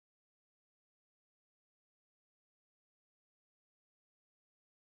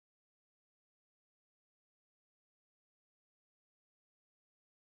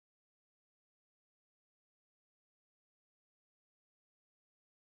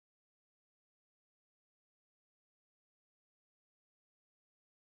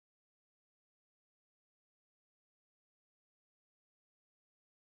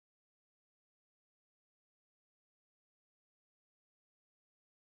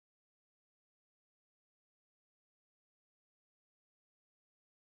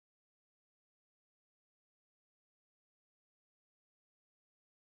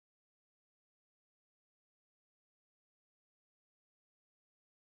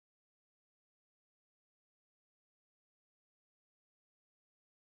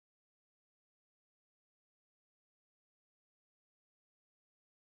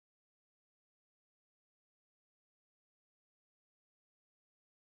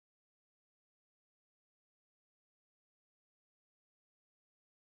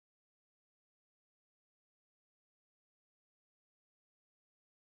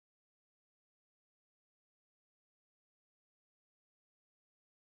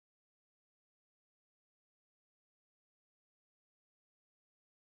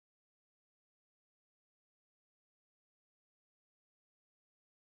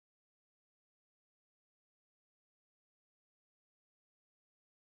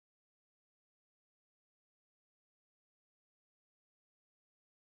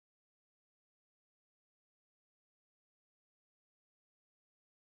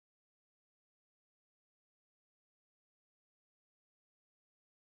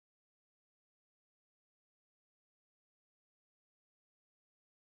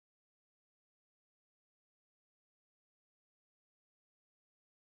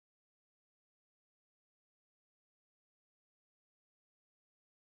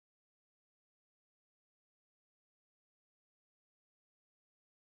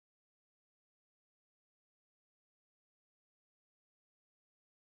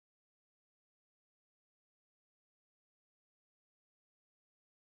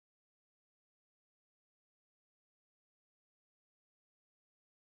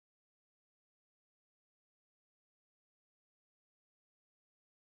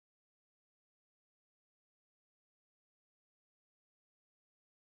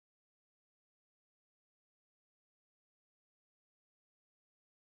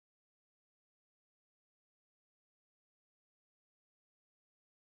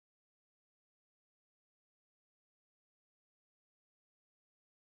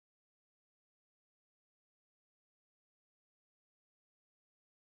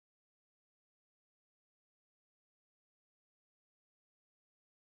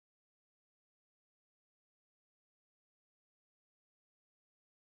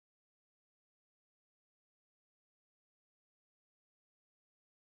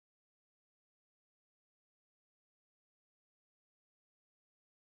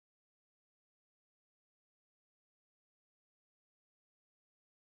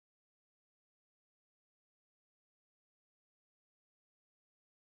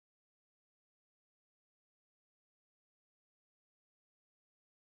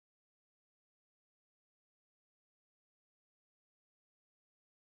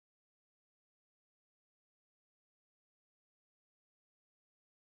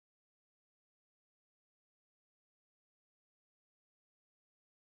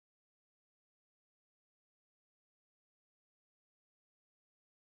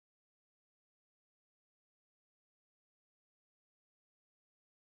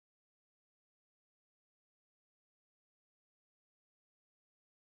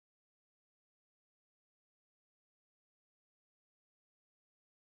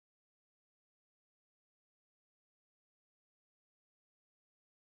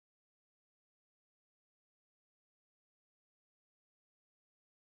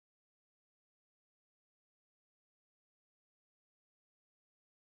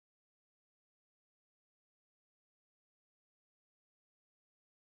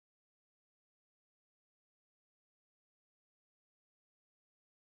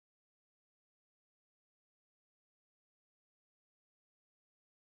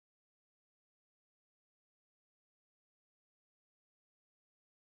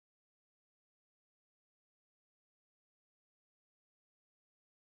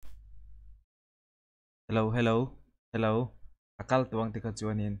Hello, hello, hello. Akal tuang tika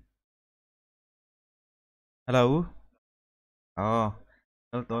chuanin. Hello. Oh,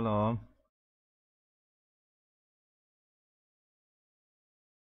 akal to lom.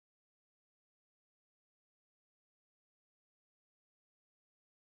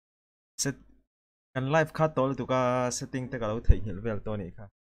 Set kan live kha tol tuka setting te kalau thei hil vel to ni kha.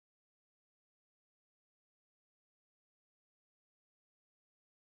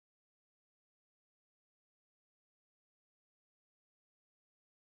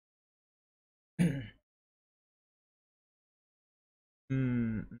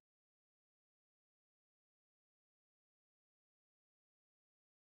 Hmm,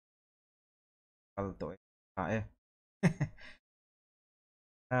 akal to. À e.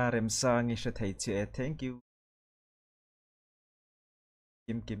 À rem sa ngi sẽ thei che. Thank you.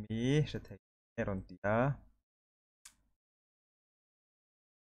 Kim kim mi sẽ thei. Eron tia.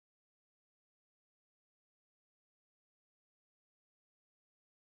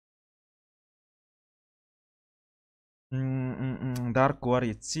 Dar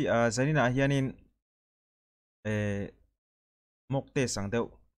kuari chi a zanina hianin mok te sang deuh.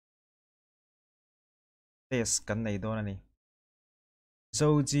 Test kan nei don ani. So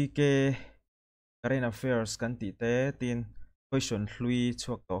GK current affairs kan ti te tin question hlui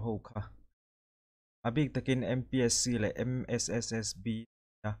chuak to ho kha. Abik takin MPSC le MSSSB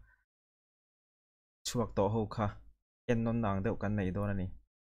na chuak to ho kha en non nang deuh kan nei don ani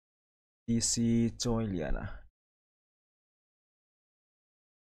DC choi liana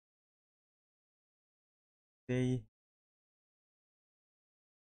tei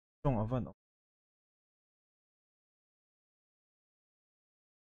trong avan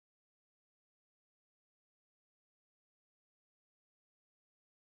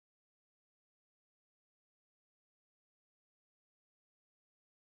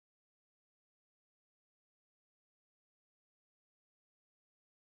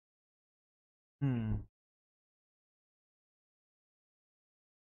hmm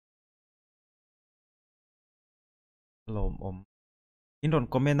lom om in ron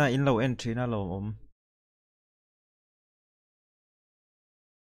comment na in lo entry na lom om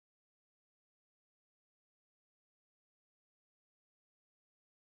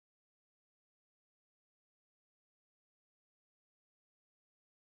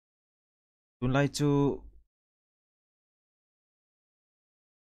tun lai chu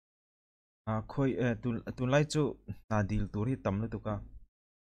khoi tun lai chu na deal tur hi tam lu tuka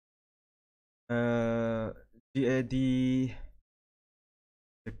GAD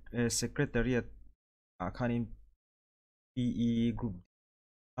secretariat khanin PE group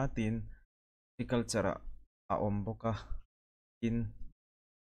atin agriculture a om boka in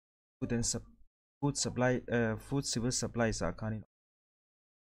food supply food civil supply sa khanin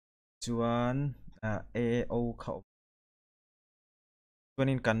chuan AAO kha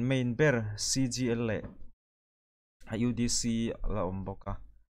chuanin kan main ber CGL le UDC la om boka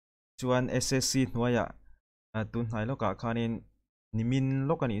chuan SSC hnuaia tun hnai loka khanin nimin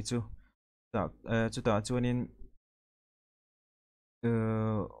lokani chu chuta chuanin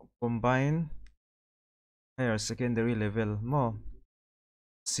combine higher secondary level mo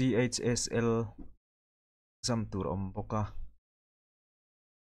CHSL exam tur om boka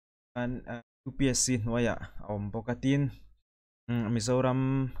an UPSC hnuaia om boka tin Mizoram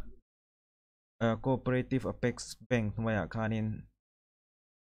Cooperative Apex Bank hnuaia khanin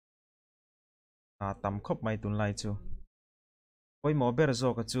tam khop mai tun lai chu poi mo ber zo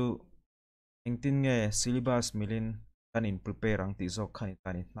ka chu engtin nge syllabus milin kanin prepare ang ti zo khani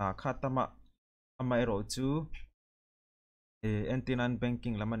tani na khatama ama ero chu entinan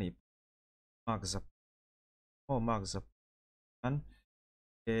banking lamani mark zap mark zap an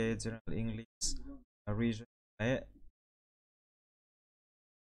general english region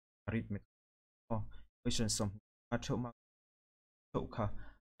arithmetic question som a thau mark thau kha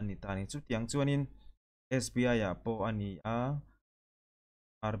ani tani chu tiang chuanin SBI ya po ani a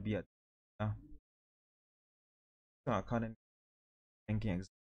RBI ka khanin banking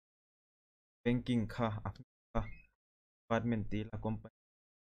exam banking kha department ti la company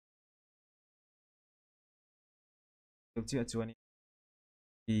tuk chi chuanin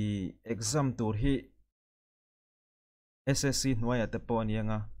i exam tur hi SSC hnuaia te po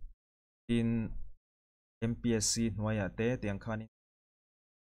anianga in MPSC hnuaia te tiang khanin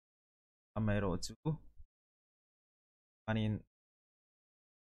amairo chu anin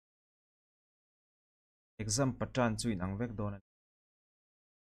exam patran chu in ang vek don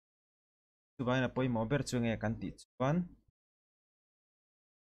chu vaina poi mo ber chu nge kan ti chuan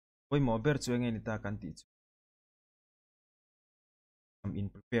poi mo ber chu nge ni ta kan ti chu. 'Am in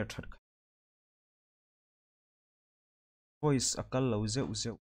prepared voice akal lo zeu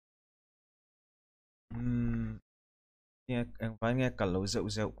zeu nghe anh phải nghe cả lâu dậu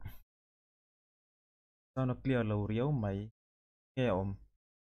dậu sao nó clear lâu riếu mày nghe ổn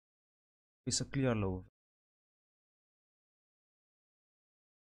bây giờ clear lâu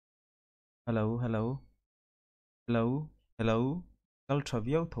hello hello hello hello câu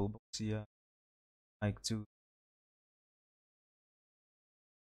travel thấu bốc xìa ai chú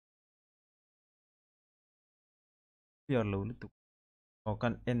clear lâu liên tục có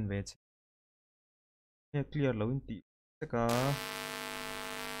cần end về chứ nghe clear lâu tí tất cả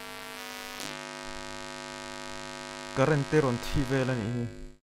current teron thi về là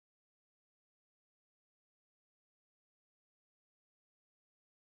nhỉ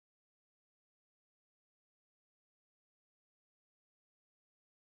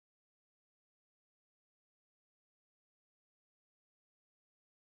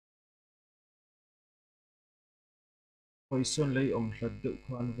voice on lấy ông thật tự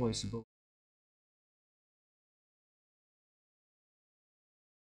khoan voice book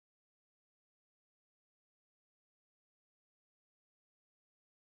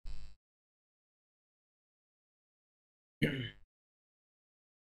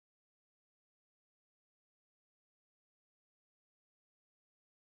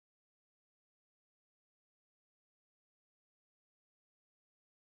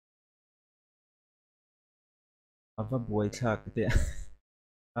ava buổi thạc thế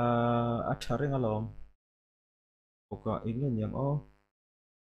à à chả riêng alom có ý nghĩa nhầm ô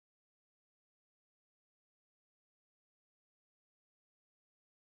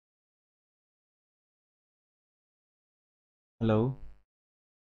hello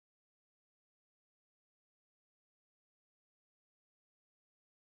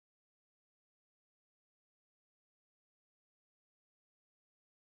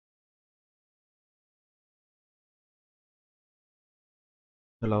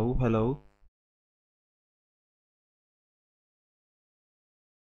hello hello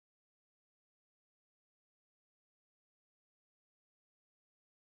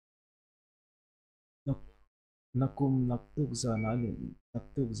nakum naktuk zana ni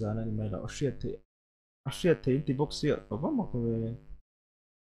naktuk zana ni mai la ashia the ti box ya ba ma ko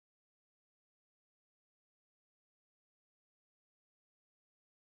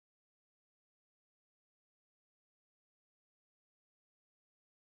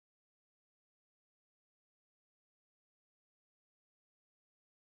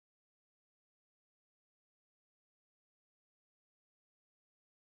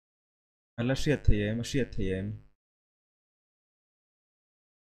ala shia the em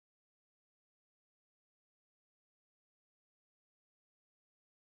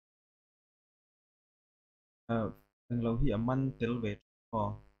ang lo hi aman tel ve o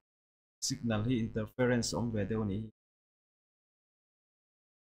signal hi interference om ve deu ni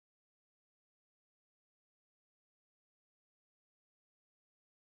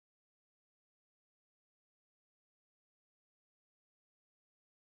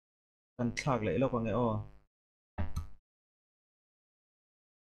kan thak le lo ko nge o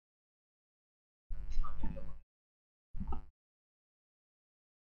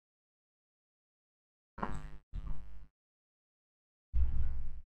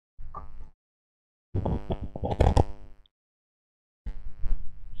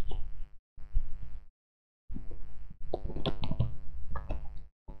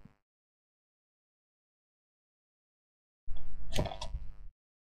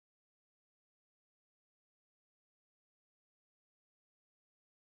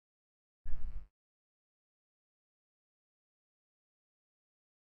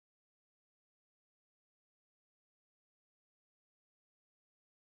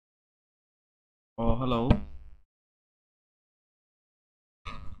hello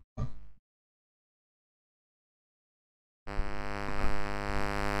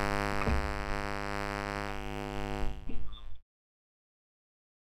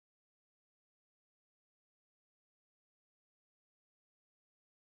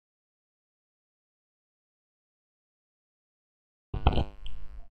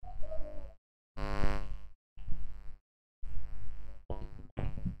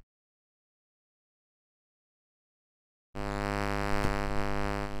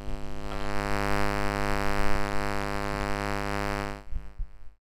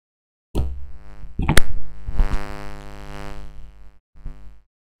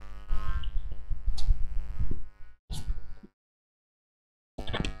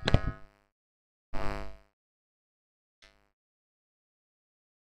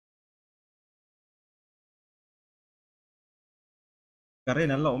cái này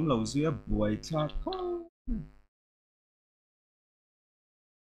nó lỏm lầu dưới buổi cha có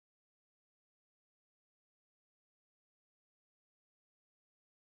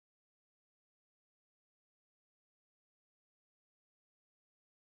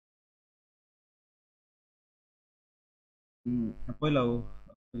poi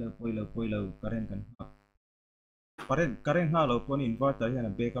lo current kan current ha lo pon inverter hian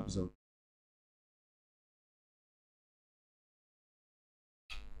a backup zo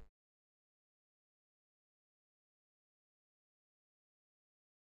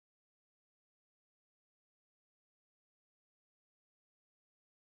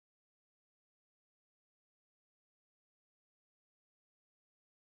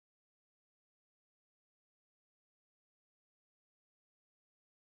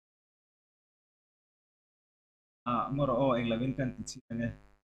ngoro o eng lawin kan ti chi nge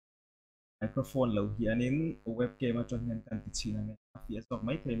microphone lo hi anin webcam a chon hian kan ti chi nge a fi asok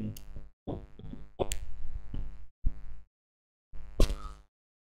mai the ni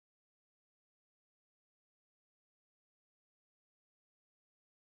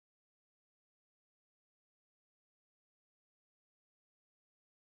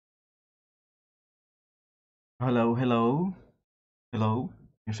hello hello hello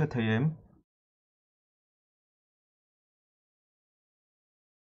you sẽ thấy em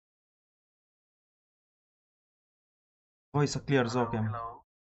voice clear zo kem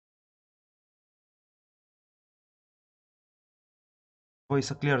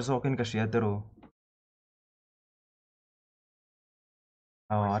voice clear zo ken ka sia dero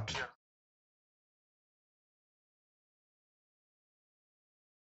awat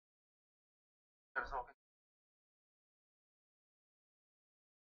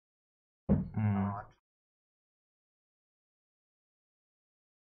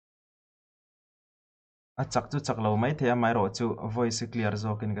a chak chu chak lo mai the mai ro chu voice clear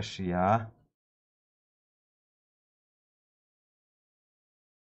zo ken ka sia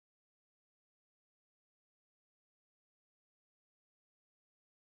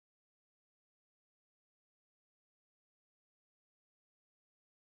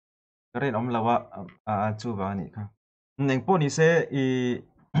karen om lawa a chu ba ni kha neng po ni se i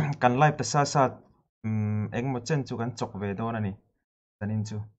kan live ta sa sa eng mo chen chu kan chok ve do na ni tanin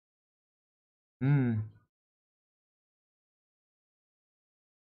chu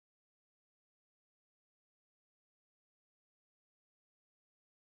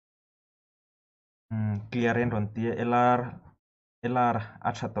clear en ron tie elar a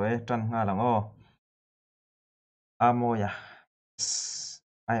tha to e tan nga lang o amo ya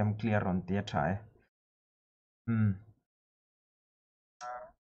I am clear ron tie tha e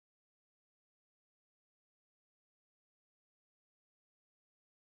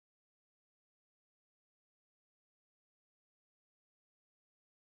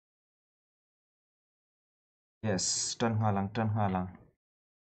yes tan nga lang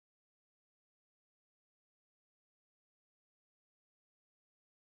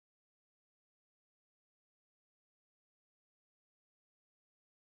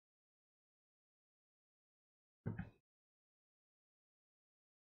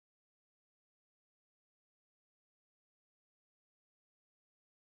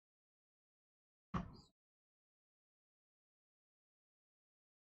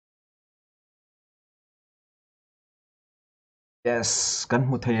yes kan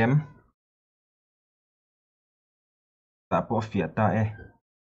hmu thei em ta po fia ta e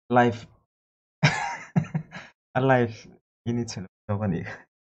live a live ini chelo to ka ni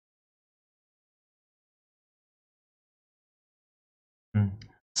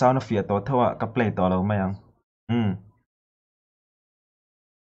sound of fia to thawa ka play to lo mai ang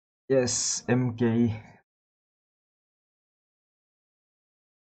yes mk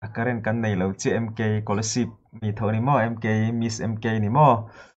a karen kan nei lo chi mk scholarship mi thoni mo mk miss mk ni mo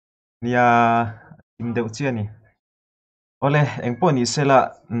nia im deuh chi ani ole engpo ni sela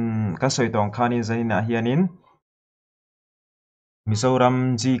ka soitong khani zaina hianin Mizoram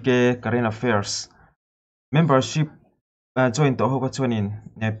GK Current Affairs membership join to ho ka chuanin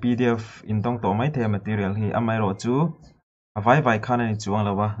PDF in tong to mai the material hi amai ro chu avai vai khana ni chuang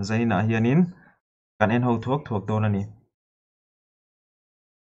lawa zaina hianin kan en ho thuak thuak to na ni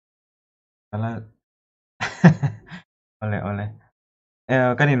ala ole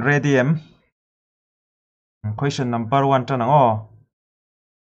kanin ready em question number 1 tan o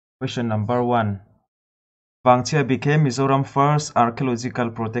question number 1 Wangchia became Mizoram first archaeological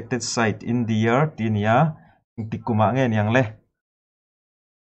protected site in the year tinia tikuma nge niang le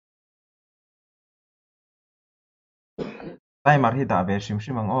timer hi da ve shim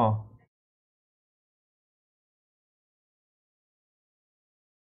shimang o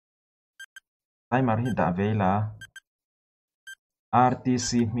timer hi da ve la RTC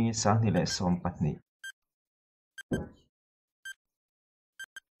mi sang ni le som patni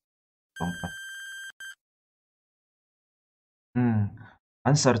som pat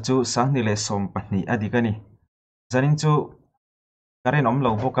answer chu sang ni le som patni adikani zanin chu karen om lo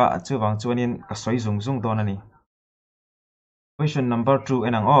boka chu wang chuanin ka soi zung don ani. Question number 2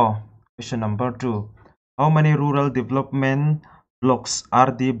 enang question number 2, how many rural development blocks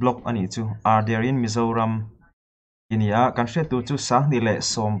RD block ani chu are there in Mizoram? Inia kan hre tu chu sang ni le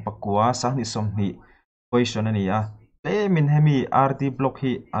som pakua sang ni som ni question ania te min hemi RD block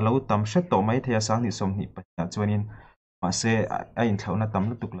hi alo tam hre to mai thea sang ni som ni pa chuanin ma se a in thlauna tam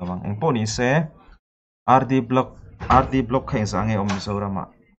lu tuk lawang eng poni se RD block khain sange om Mizoram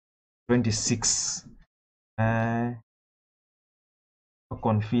 26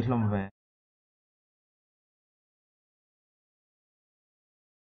 confuse lom ve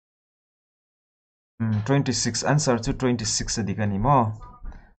 26 answer to 26 adikani mo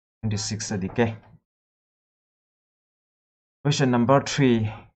 26 adike. Question number 3,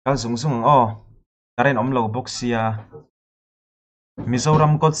 kal zung karen om lo boxia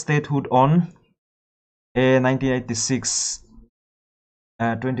Mizoram got statehood on 1986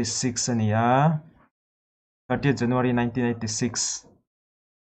 26 ania 30th January 1986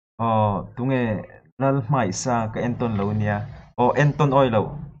 tunge lal mai sa ka enton lo nia enton oi lo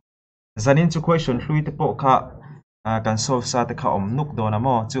zanin chu question hlui te po kha kan solve sa te kha om nuk do na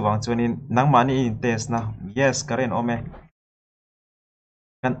mo chu wang chuanin nang mani in test na yes karen ome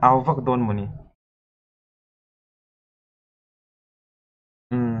kan awak don muni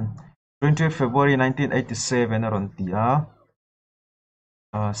 20 February 1987 aron tia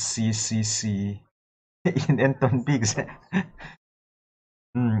CCC in enton big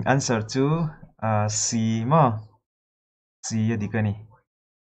answer to C mo C adikani.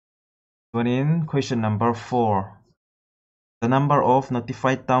 Question number 4, the number of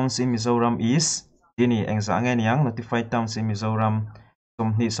notified towns in Mizoram is dini engza ngen yang notified towns in Mizoram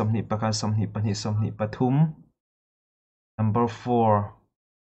somni pakal somni pani somni pathum. Number 4,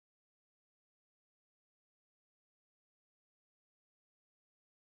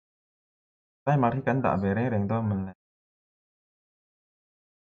 tai mar hi kan da ve reng do man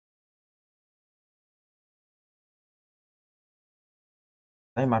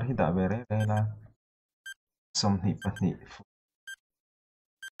tai mar hi da ve reng la somni pani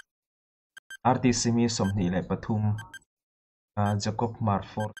arti simi somni le pathum Jacob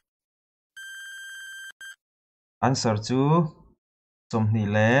Marford. Answer chu somni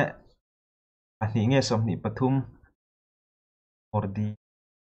le ani nge somni pathum or di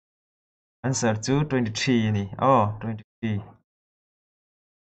answer chu 23 ni 23.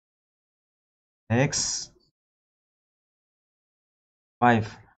 Next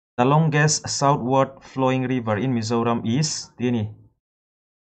 5, the longest southward flowing river in Mizoram is dini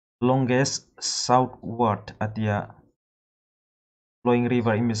longest southward atia flowing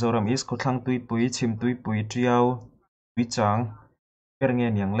river in Mizoram is Khotlang Tui Pui Chim Tui Pui Triao Tui Chang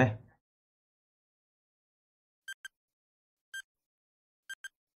Perngen yang le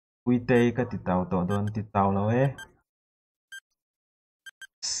Pui Tei ka titaw to don titaw lo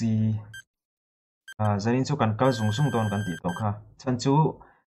si zanin chu kan kal zung don kan ti to kha chan chu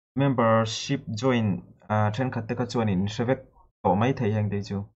membership join then khatte ka chuan in revek to mai thei hang dei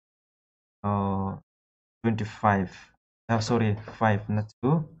chu 25 sorry 5 na chu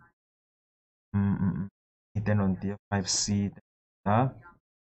iten on tia 5C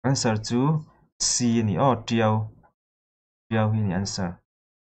answer chu C ni triao hi ni answer.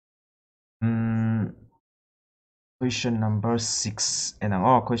 Question number 6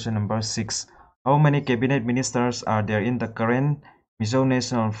 enang question number 6, how many cabinet ministers are there in the current Mizo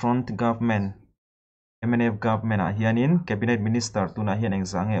National Front government MNF government hianin cabinet minister tuna hian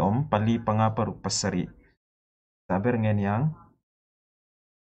engzange om pali panga paruk pasari saber ngen yang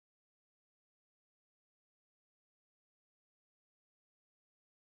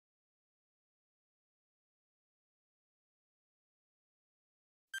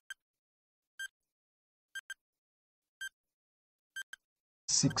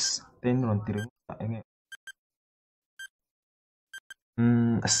 16 ron tiring enge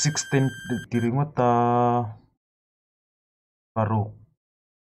 16 tiring ta paruk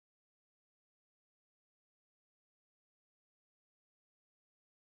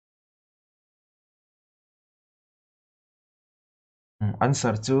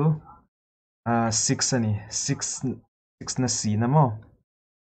answer chu 6 ani 6 na C na mo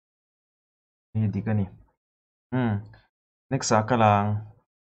ni dikani next akalang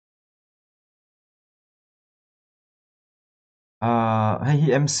hei hi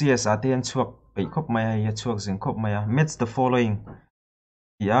MCS atian chuak pei khop mai hi chuak jing khop mai match the following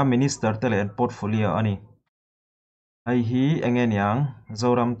ya minister tele and portfolio ani hei hi engen yang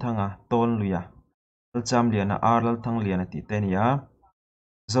zoram thanga ton luya alcham liana arlal thang liana ti te nia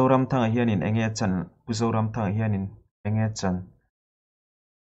zoram thang hianin enge chan puzoram thang hianin enge chan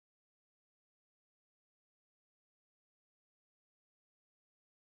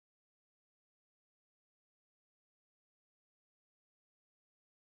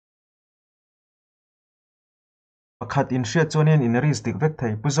pakhat in hriat chuanin in ris dik vek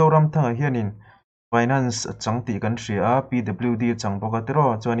thei puzoram thang hianin finance chang ti kan hria PWD chang boka tero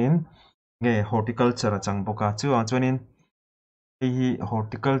chuanin nge horticulture chang boka chuanin hi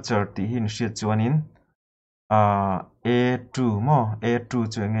horticulture ti hin hriat chuanin A2 mo A2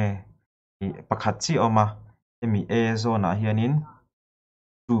 chu nge pakhat chi oma emi A zone ah hianin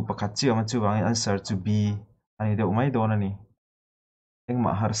 2 pakhat chi oma chuwang answer chu B ani deuh mai dawn ani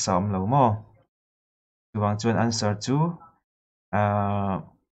engmah har sam lo mo chuwang chuan answer chu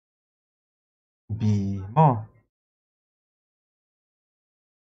B mo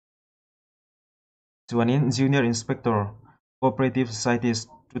chuanin junior inspector cooperative societies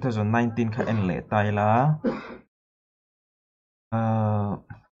 2019 kha en le taila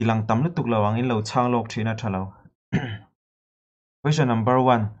ilang tam lutuk lawang in lo chang lok thina thalo question number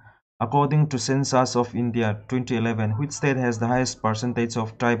 1 according to census of India 2011 which state has the highest percentage of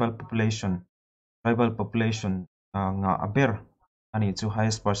tribal population nga aber ani chu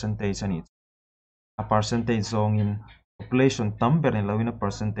highest percentage ani a percentage zong in population tamber ni lawina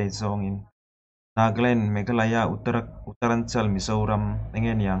percentage zong in Nagaland, Meghalaya, Uttaranchal, Mizoram,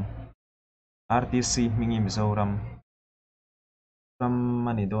 engen yang RTC mingi Mizoram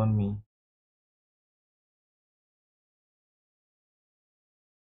mani don mi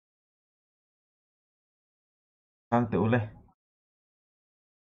kang te ule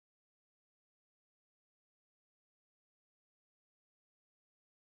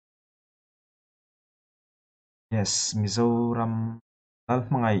yes Mizoram al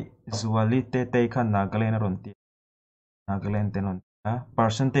mangai zuali te khan Nagaland ron ti Nagaland tenon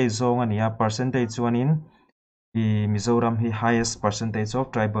percentage zong ania percentage chuanin i Mizoram hi highest percentage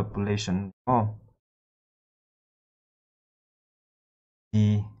of tribal population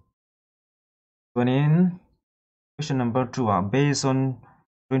i chuanin question number 2 based on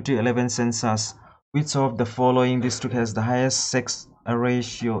 2011 census which of the following district has the highest sex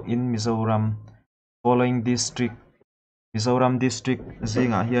ratio in Mizoram following district Mizoram district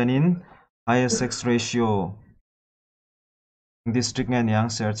zinga hianin highest sex ratio district nge niang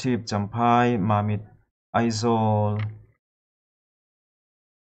Serchhip Champhai Mamit Aizawl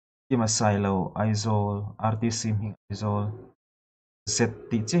Kimasailo Aizawl RTC Ming Aizawl Z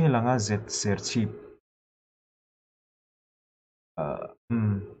ti che hilanga Z Serchhip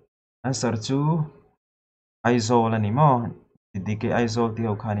answer chu Aizawl ani mo tidike Aizawl ti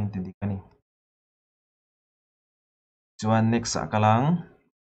ho khanin tidikani chuan next akalang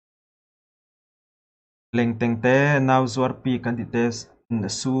lengteng te nawzuar pi kan ti te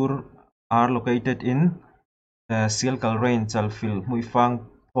sur are located in Sialkal Range Chalfil Muifang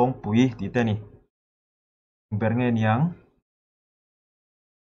Phong Pui ti te ni bernge niang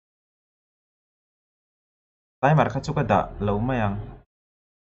tai mar kha chu ka da lo mayang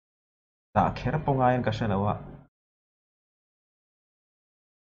da kher pongain ka shalawa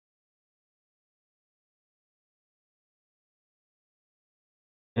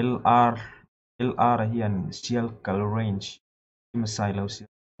LR hian Sialkal Range Kimasai si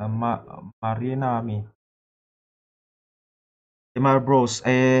Marina mi Emar Bros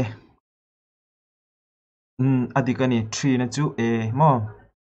adikani 3 na chu mo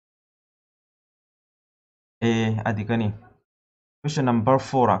adikani question number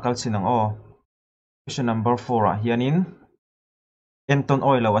 4 akal sinang question number 4 hianin enton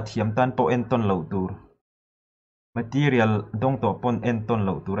oil lo athiam tan po enton lo tur material dong to pon enton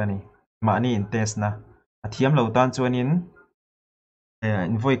lo tur ani mani in test na athiam lo tan chuanin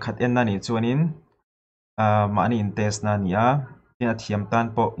invoi khat en na ni chuanin mani in test na nia tin athiam tan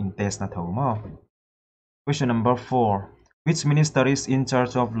po in test na tho mo question number 4 which minister is in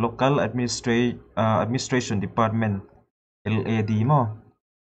charge of local administration department LAD mo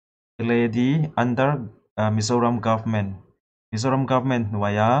LAD under Mizoram government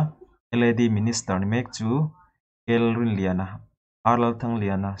nuaya LAD minister ni mek chu kelrin liana arlal thang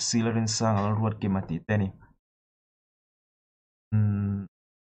liana silrin sang al ruat ki mati teni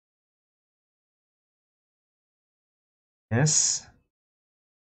yes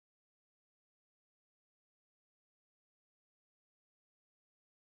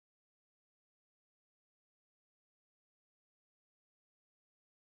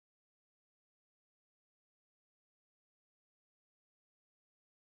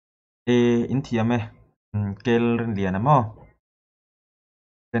in thiame kelrin liana mo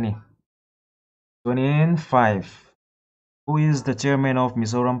teni 5 Who is the chairman of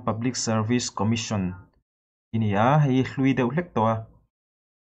Mizoram Public Service Commission? Ini hei hlui deuh hlek to a.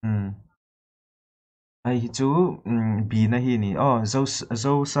 Hei chu bi na hi ni.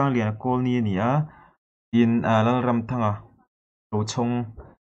 Zo sang lian kol ni ni a. In lal ram thanga. Ro chong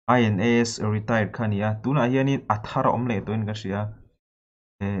INS retired kha ni a. Tuna hianin athara om le to in ka sia.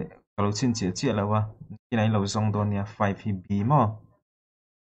 Kalau chin chia chia lawa. Kinai lo zong don ya 5 hi bi mo.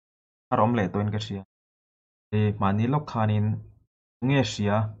 Athara om le to in ka sia. Mani lok khanin nge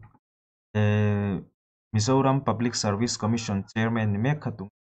sia. Mizoram Public Service Commission Chairman mek khatung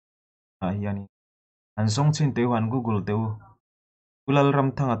hiani an zong chin te wan Google te ulal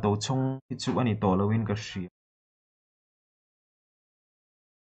ram thanga to chong hi chu ani to lowin ka hria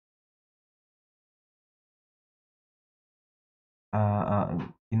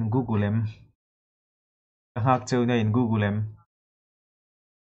in Google em ka hak cheu na in Google em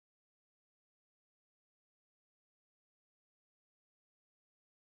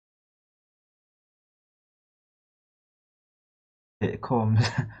com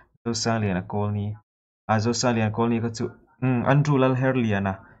zo sang lian a call ni zo sang lian call ni ka chu Andrew lal her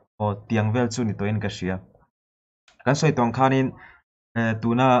liana o tiang vel chu ni to in ka hria kan soi tong khanin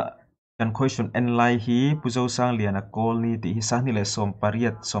tuna kan question en lai hi puzo sang lian a call ni ti hi sang ni le som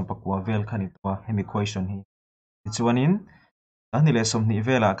pariat som pakwa vel khani to hemi question hi chuanin sang ni le som ni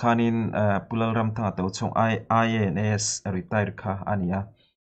vela khanin pulal ram thanga to chong INS retire kha ania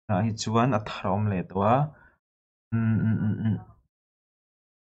hi chuan a throm le to a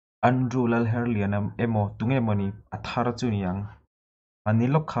Andrew lal her lianam emo tunge moni a thar chu ni yang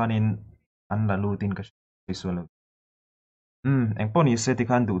anilok khanin an la lutin ka visual eng poni se ti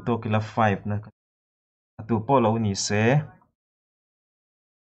khan du to kila 5 na tu polo ni se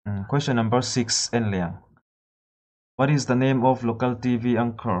question number 6 en liang. What is the name of local TV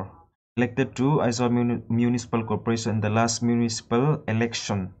anchor elected to Aizawl Municipal Corporation in the last municipal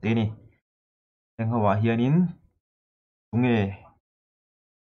election? Tini eng hawa hianin tunge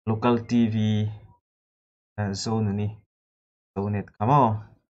local TV zone ni zonet kamo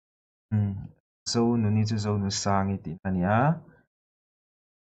zone ni chu zone sangi ti ania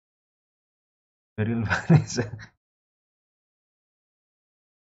beril vanisa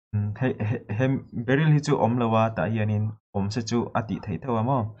hem beril hi chu om lawa ta hianin om se chu ati thei thawa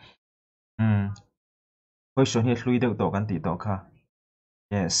mo question hi hlui deuh to kan ti to kha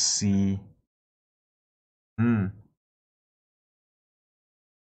yes c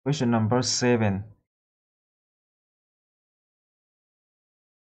question number 7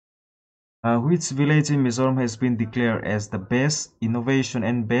 which village in Mizoram has been declared as the best innovation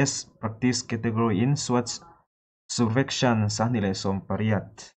and best practice category in Swachh Survekshan sahnile som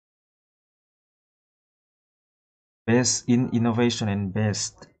pariat best in innovation and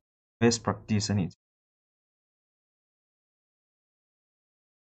best practice ani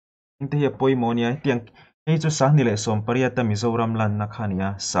inte hi poi monia tiang hei chu sahnile som pariata Mizoram lan na khania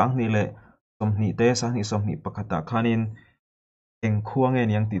sahnile somni te sahni somni pakhata khanin eng khuang en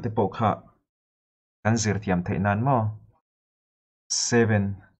yang ti te po kha kan zir thiam thei nan mo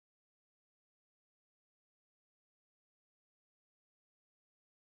 7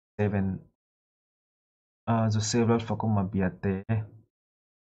 zo several fakuma biate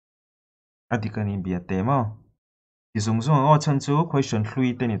adikani biate mo izung zung o chan chu question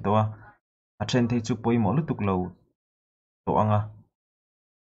hlui te ni to a then thei chu poi mo lutuk lo to anga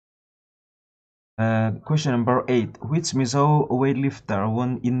question number 8 which Mizo weightlifter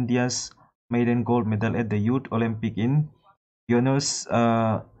won India's maiden gold medal at the Youth Olympic in Buenos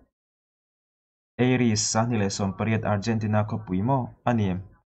Aires sahnile som pariat Argentina ko puimo ani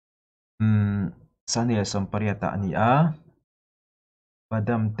sahnile som pariata ani a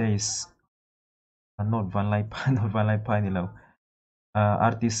badam taste not van lai pa ni lo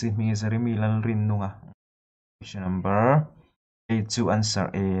RTC mi zarimi lal rin nunga question number 8 chu answer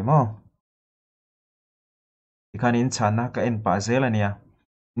A mo ikhan in chana ka en pa zela nia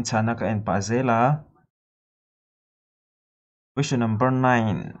in chana ka en pa zela question number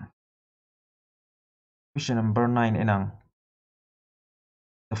 9 enang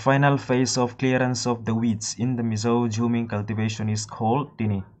the final phase of clearance of the weeds in the Mizo Juming cultivation is called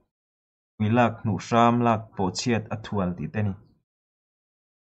tini wilak nu sham lak po chiat athual ti teni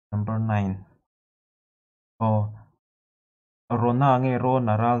number 9 rona nge ro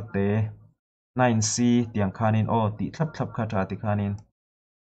naral te 9c tiang khanin ti thlap kha tha ti khanin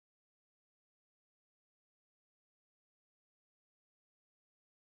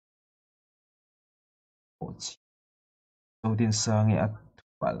so din sange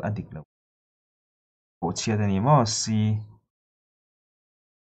athual adik lo po chiat ani mo c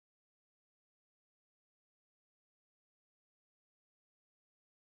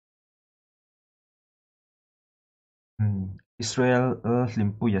Israel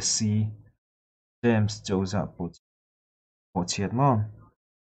limpuya si James Joza po chiat mo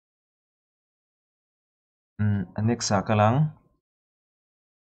anexa kalang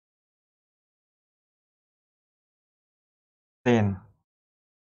 10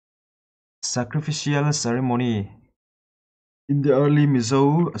 sacrificial ceremony in the early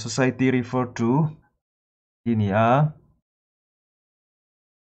Mizo society referred to inia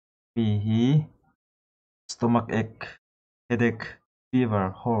hi stomachache, headache, fever,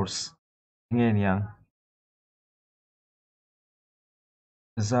 hoarse nghe niang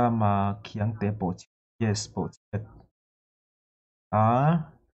zama kiang te po yes po chiat a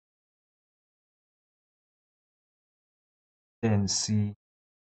ten si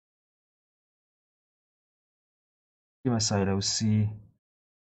kima sai lo si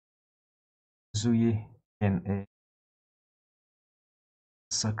zui en a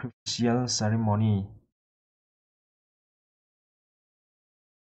sacrificial ceremony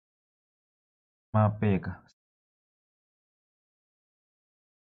ma pega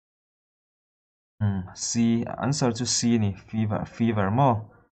C answer to C ni fever mo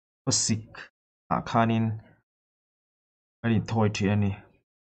o sick khanin ani thoi thi ani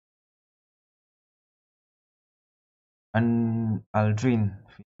an aldrin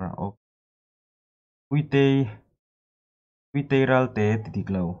fever o uite ral te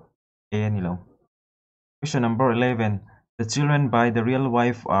titiklo e ni lo question number 11 the children by the real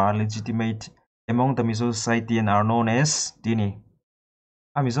wife are legitimate among the Mizo society and are known as dini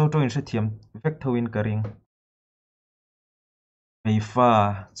a Mizo to in thiam vek thoin karing mei fa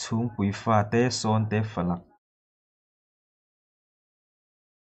chung pui fa te son te falak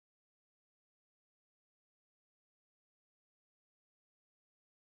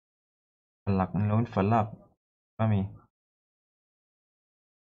falak lon falak kami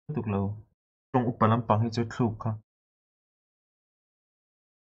tuklo trong upalam pang hi chu thluk kha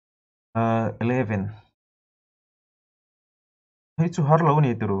 11 hi chu har lo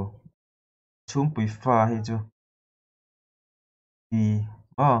ni turu chung pui fa hi chu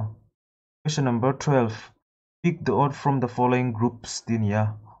question number 12 pick the odd from the following groups din ya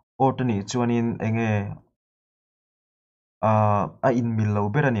odd ni chuanin enge a in mil lo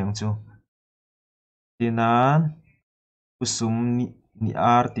ber aniang chu tinan usum ni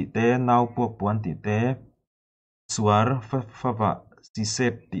ar ti te nau puak puan ti te suar fawa si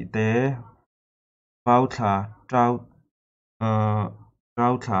set ti te pau tha trau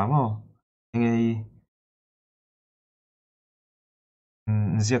tha mo enge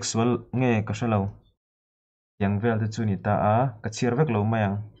ziak sual nge ka shalo yang vel te chu ni ta a ka chir vek lo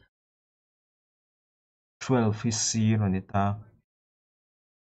mayang 12 hi si ro ni ta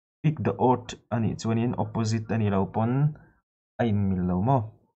pick the odd ani chuanin opposite ani lo pon a in mil lo mo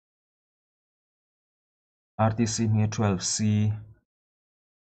RTC mi 12C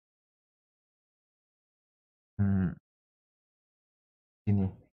ini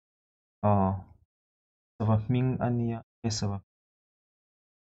sawa ming ania sawa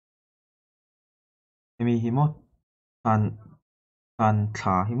emi himo tan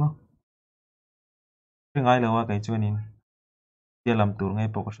tha himo ngai lawa kai chuanin tia lam tur ngai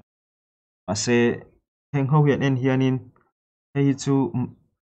pok ase heng ho hian en hianin hei chu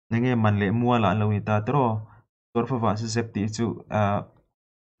nenge manle muala lo ni ta tro tor fa va se sep ti chu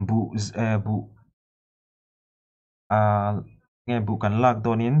bu nge bu kan lak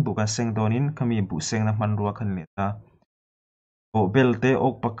donin bu kan seng donin khami bu seng na man ruwa khan le ta o belte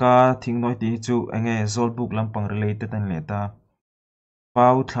ok paka thing noi ti chu enge zol book lampang related an le ta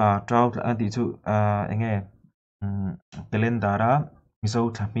pau tha trau anti chu enge calendara mizo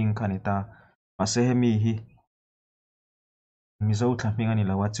thaming khanita ase hemi hi mizo thaming ani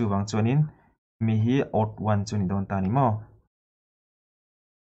lawa chu wang chuanin mi hi odd one chu ni don ta ni mo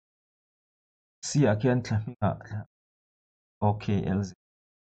si akian thaming okay lz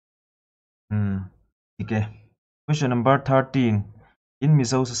okay question number 13 in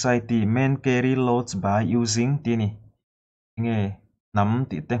Mizo society men carry loads by using tini nge nam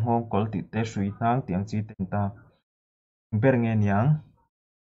ti te ngong kol ti te sui tang tiang chi ten ta ber nge niang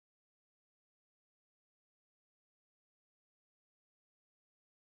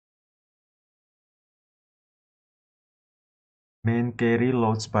men carry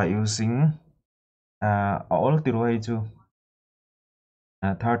loads by using all ti roi chu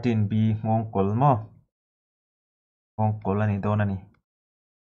 13b ngong kol mo ngong kol ani don ani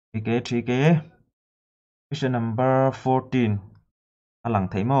ठीक है question number 14 alang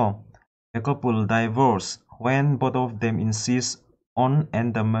thei mo a couple divorce when both of them insist on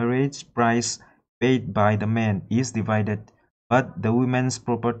and the marriage price paid by the man is divided but the woman's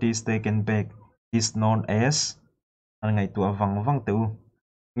property is taken back is known as an ngai tu awang wang tu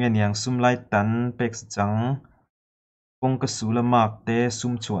nge niang sum lai tan pek chang kong ka sula mak te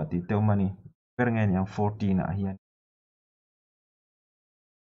sum chua ti te mani per nge niang 14 a hian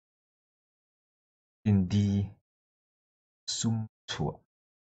in di sum chua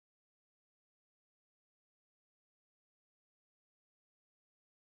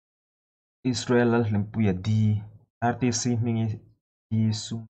Israel al limpuya di RTC mingi di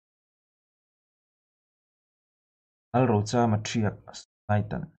sum al rocha matriak lai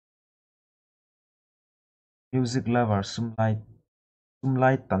tan music lover sum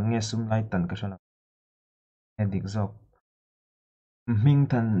lai tan nge sum lai tan ka shala edik zok ming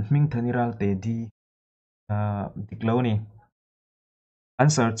than iral te di diklo ni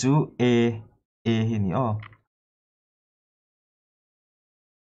answer chu a hi ni o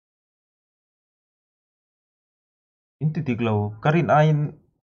in ti diklo karin ain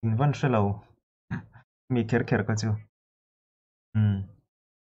in van shalo mi kher kher ka chu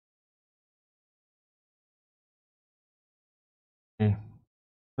okay.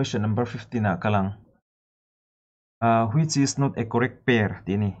 Question number 15 na kalang which is not a correct pair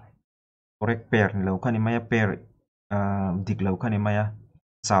tini correct pair ni lo khani maya pair diklo khani maya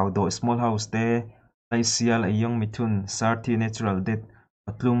chau do small house te Taisial a young mithun sarthi natural death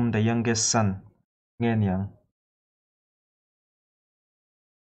atlum the youngest son nge niang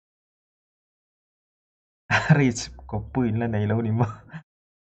rich ko puin la nei lo ni mo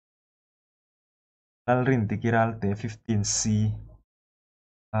alrin tikiral te 15c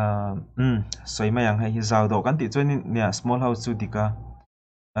soi mayang hai hi zau do kan ti chuan nia small house chu dika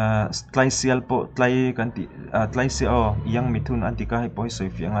tlai sial po tlai kan ti tlai si o young mithun antika hai poi soi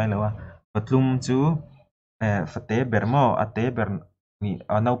fiang lai lawa patlum chu fate bermo ate ber ni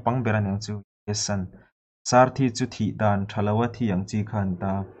anau pang beran yang chu yesan sarthi chu thi dan thalawa thi yang chi khan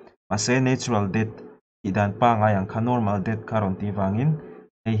ta ase natural death thi dan pa nga yang kha normal death karon ti wangin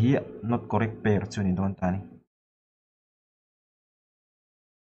ei hi not correct pair chu ni don tani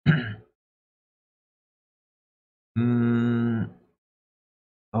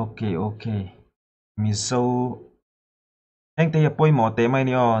okay Mizo anh thấy apoi mò té mai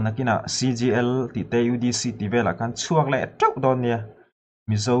nio nakina CGL ti te UDC ti vela kan chuak le tok don nia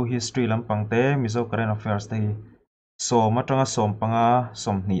Mizo history lampang te Mizo current affairs te so matanga som panga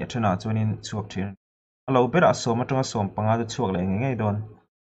som ni athena chuanin chuak thin alo bera so matanga som panga chu chuak le ngai don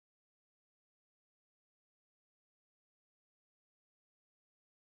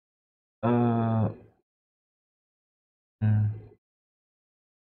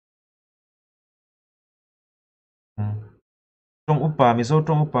trong upa Mizo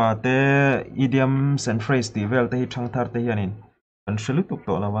trong upa te idioms and phrase ti vel te hi thang thar te hianin kan hrilu tuk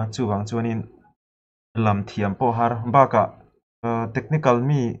to lawa chuwang chuanin lam thiam po har baka technical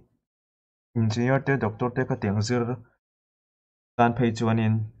mi engineer te doctor te ka tiang zir tan phei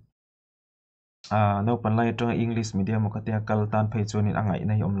chuanin no pan lai atanga English medium ka te kal tan phei chuanin angai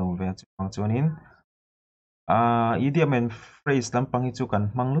na hi om lo ve chuwang chuanin idiom and phrase lampang hi chu kan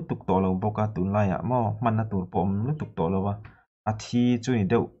hmang lu tuk to lo boka tun lai a mo man na tur po om lu tuk to lo wa a thi chu ni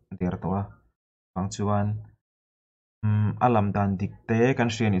deuh der to a chuwang chuan alam dan dik te kan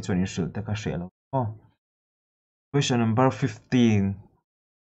hria ni chuanin hrilh te ka hria lo question number 15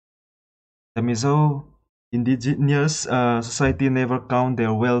 the Mizo indigenous society never count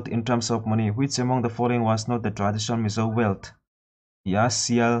their wealth in terms of money. Which among the following was not the traditional Mizo wealth? Ya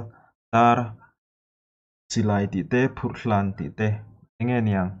sial tar silai ti te phurhlan ti te enge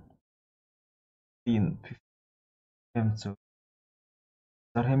niang tin em chu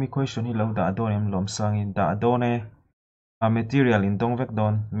tar hemi question hi lo da don em lom sang in da don e a material in dong vek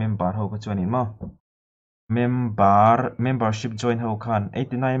don member ho ka chuan in ma membership join ho khan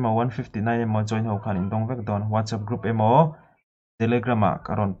 89 mo 159 mo join ho khan in dong vek don WhatsApp group emo Telegram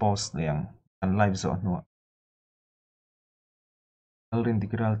karon post liang an live zo no alrin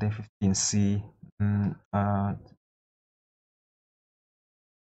digital te 15c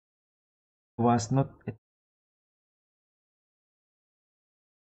was not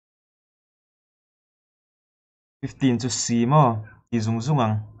 15 chu c mo ti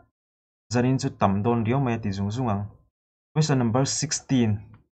zungzungang zanin chu tam don riau mai ti zungzungang question number 16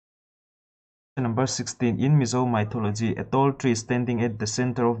 in Mizo mythology a tall tree standing at the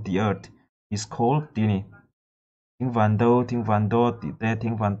center of the earth is called tini thing van do thing van do ti te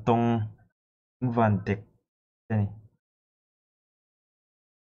thing van tong thing van tek tani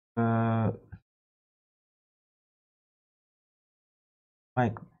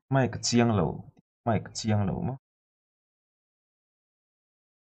Mike chiang lo mo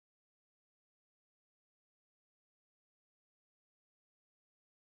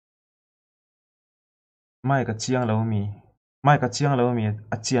mai ka chiang lo mi mai ka chiang lo mi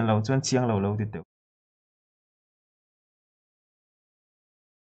a chian lo chuan chiang lo lo ti te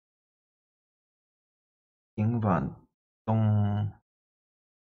king van tong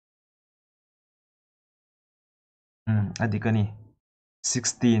adikani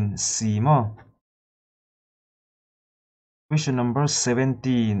 16 c mo. Question number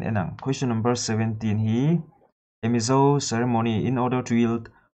 17 enang. Question number 17 hi Mizo ceremony in order to yield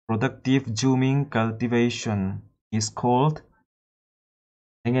productive zooming cultivation is called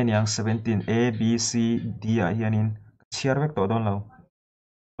engen yang 17 A B C D a hianin chiar vek to don lo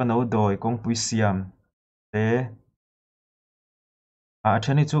pano doi kong pui siam te a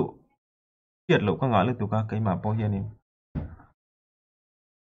thani chu tiat lo ka nga lu tu ka kai ma po hianin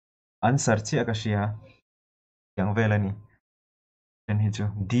answer chi aka sia yang velani chen hi chu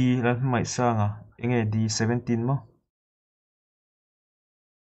D la mai sanga enge D 17 mo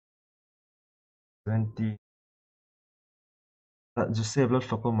 20 Joseph lot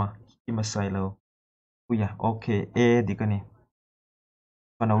fakoma ki masai lo uya okay A dikani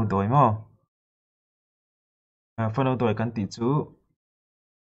pano doi mo pano doi kan ti chu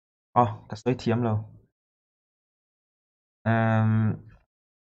ka soi thiam lo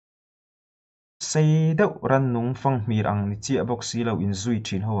sei deuh ran nung fang hmir ang ni chia box si lo in zui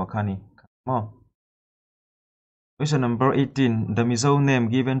thin ho khani mo. Question number 18 the Mizo name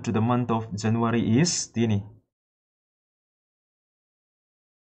given to the month of January is tini.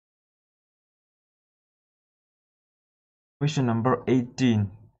 Question number 18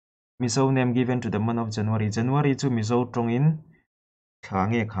 Mizo name given to the month of January. January chu Mizo trong in kha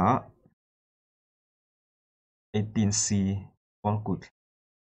nge kha 18c all good.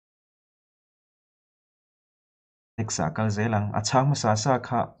 Next kal zelang achang ma sa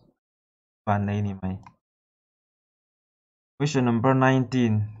kha pan nei ni mai. Question number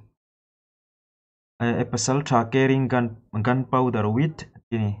 19 a pasal tha carrying gunpowder with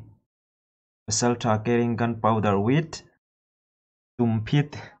tini. Pasal tha carrying gunpowder with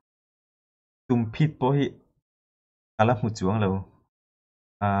tumpit po hi ala mu chuang lo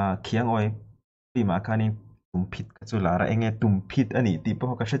khiang oi ti ma khani tumpit ka chu lara enge tumpit ani ti po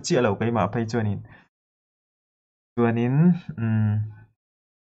ka hre chia lo kai ma phai chuanin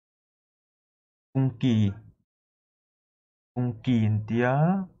ungki intia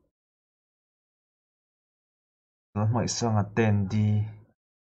nó mai sanga ten di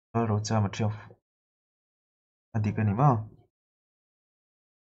ro cha ma thio adikani ma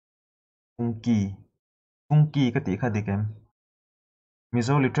ungki ka ti kha dikem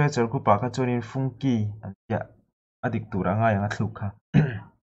Mizo literature ku pa kha chonin funky antia adik tura nga yang athluk kha.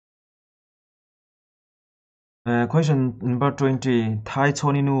 Question number 20 Thai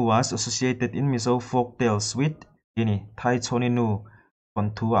Choninu was associated in Mizo folk tales with ini Thai Choninu kon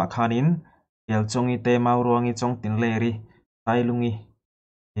thua khanin el chongi te mauruangi chong tin leri Thai lungi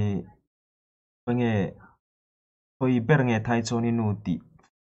penge hoi bernge Thai Choninu ti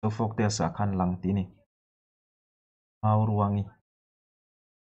so folk tales a khan lang tini mauruang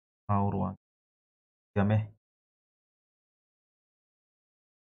yame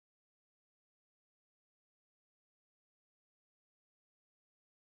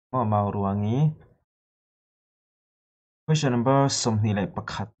mauruangi. Question number somni lai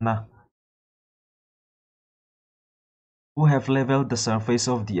pakhat na who have leveled the surface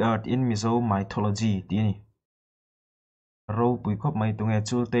of the earth in Mizo mythology tini ro pui khop mai tunge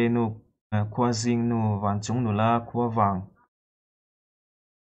chulte nu khwa jing nu wan chung nu la khwa wang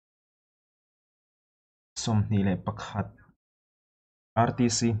somni lai pakhat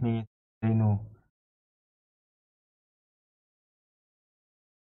RTC mi nu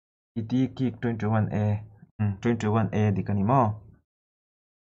iti kik 21A 21A dikani mo.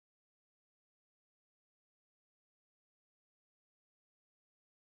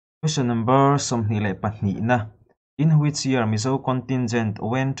 Question number somni lai pahni na in which year Mizo contingent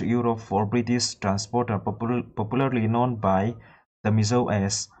went to Europe for British transporter popularly known by the Mizo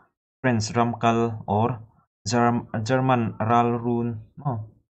as French Ramkal or German Ralrun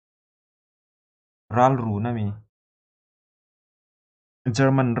nami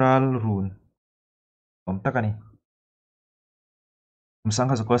German Ralrun om takani sang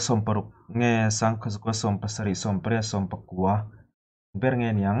khazukwa som paruk nge sang khazukwa som pasari som pre som pakua ber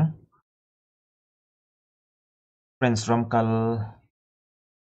nge niang French Ramkal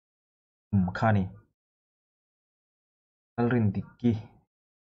khani alrin dikki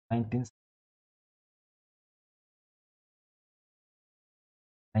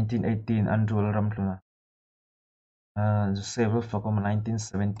 1918 Andrew Ramluna Joseph Fakom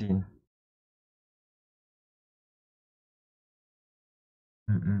 1917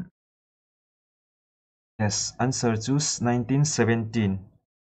 Yes, answer choose 1917.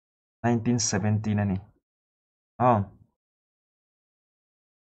 1917 ani. Oh.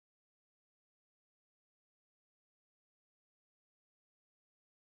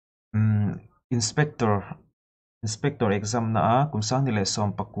 Inspector exam na kung saan nila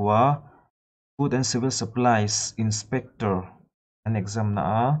som pakwa Food and Civil Supplies Inspector an exam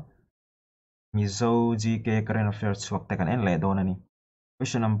na Mizo GK Current Affairs chuak tekan en le don ani.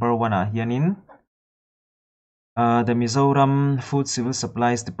 Question number 1 hianin the Mizoram Food Civil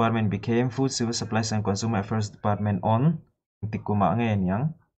Supplies Department became Food Civil Supplies and Consumer Affairs Department on tikuma nge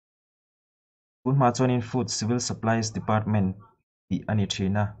yang kun ma chuanin Food Civil Supplies Department ti ani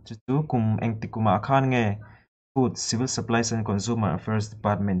thina chu kum eng tikuma khan nge Food Civil Supplies and Consumer Affairs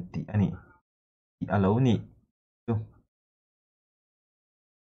Department ti ani ti alo ni chu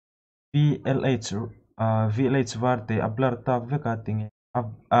VLH warte ablar tak veka tinge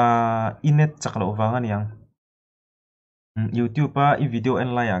inet chaklo wangan yang YouTube i video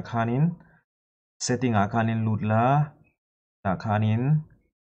en la ya khanin setting a khanin lutla ta khanin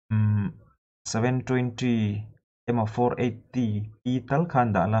 720 480 p tal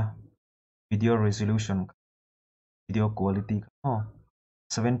khan da la video resolution video quality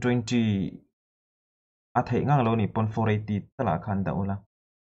 720 a thei ngang lo ni pon 480 tala khan da ula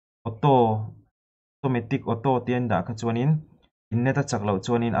automatic auto tian da kha chuanin inneta chaklo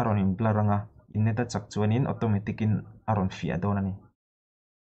chuanin aron in blaranga inneta chak chuanin automatic in aron fia don ani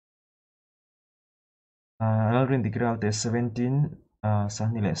alrin dikral te 17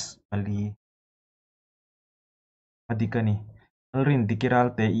 sahniles ali adikani alrin dikiral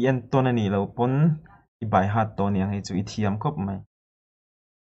te ien tonani lo pon i bai hat ton yang chu i thiam khop mai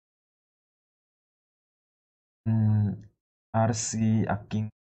RC aking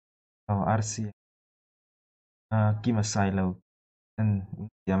RC kimasai lo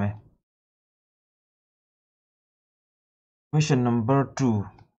thiam question number 2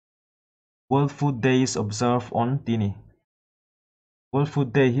 World Food Day is observed on tini World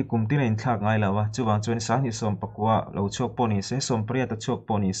Food Day hi kumtina in thak ngai lawa chuwang chuan sa ni som pakwa lo chok poni se som priya ta chok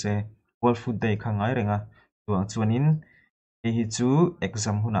poni se World Food Day kha ngai renga chuwang chuanin hi chu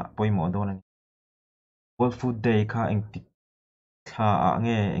exam huna poimo don ani World Food Day kha engtik tha a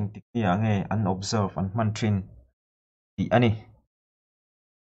nge engtik ni a nge unobserved an man thin ti ani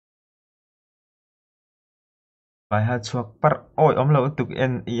bai ha chuak par oi om lo tuk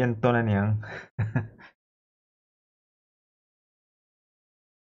en ton ani ang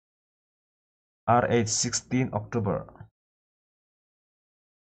RH 16 October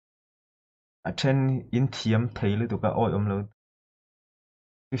Aten in thiam thei lu tuka oi om lo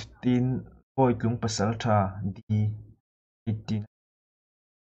 15 point lung pasal tha di 18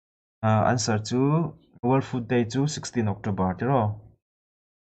 answer to World Food Day to 16 October tiro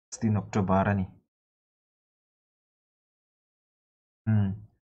 16 October ani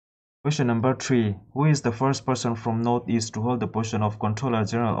question number 3 who is the first person from Northeast to hold the position of Controller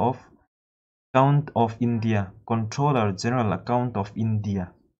General of Account of India Controller General Account of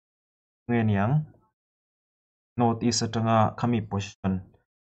India ngen yang Northeast atanga kami position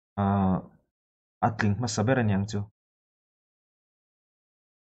atling masaberan yang chu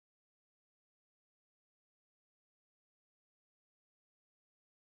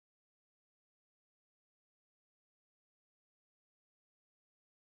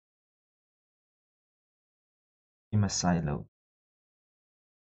imasilo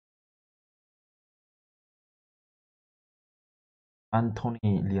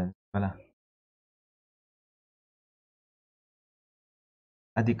Anthony Lian wala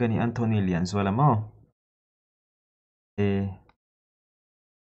adikani Anthony Lian wala mo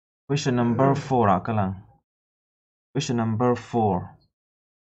question number 4 akalang question number 4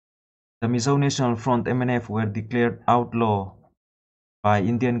 The Mizo National Front MNF were declared outlaw by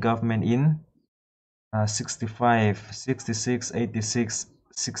Indian government in 65, 66, 86,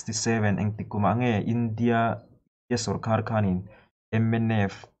 67 eng tikuma nge India sarkar khanin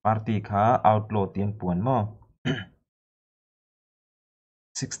MNF party kha outlaw tian puan mo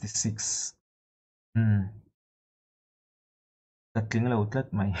 66 katling lo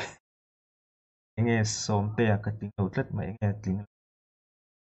tlat mai enge som te katling lo tlat mai enge tling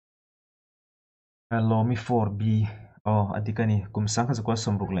lomi 4b adikani kumsang kha zakwa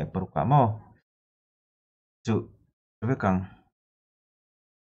somruk le paruka mo chu vekang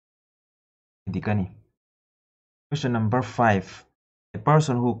adikani question number 5 a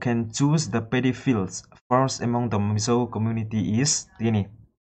person who can choose the paddy fields first among the Mizo community is tini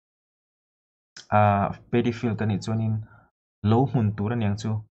paddy field kani chuanin lo hun turan yang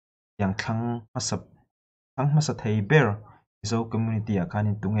chu yang thang masat thei ber Mizo community a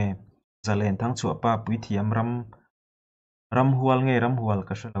khanin tunge zalen thang chua pa pui thiam ram hual nge ram hual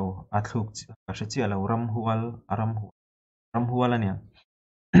ka shalo athuk ka shi chia lo ram hual ram hual ania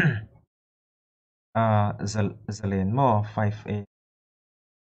zalen mo 5a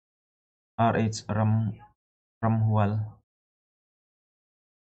rh ram hual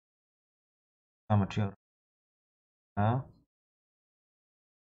material ha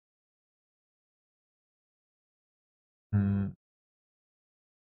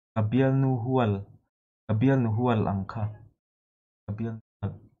kabial nu hual angkha kabial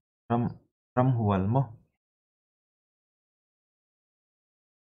ram ram hual mo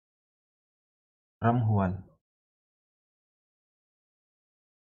ram hual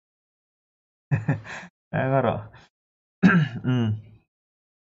ngaro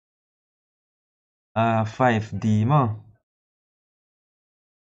 5d mo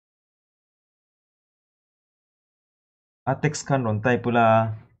text kan ron tai pula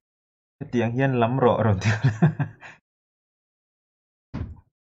tiang hian lam ro ron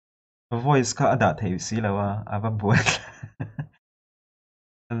voice kha ada thei si lawa ava buat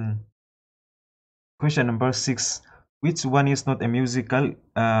question number 6, which one is not a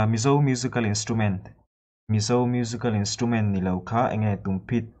Mizo musical instrument? Mizo musical instrument ni lo kha enge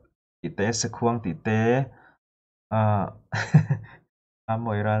tumpit ite se khuang ti te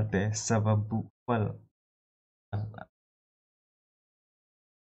amoiral te sababu wal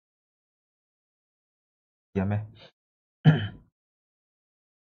yame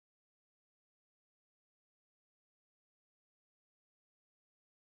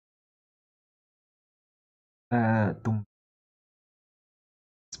tum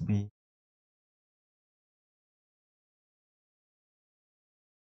b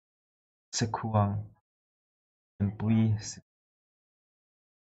se khuang empui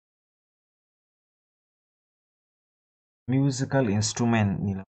musical instrument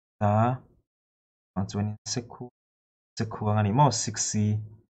ni lo ta chuan se khuang ani mo 6c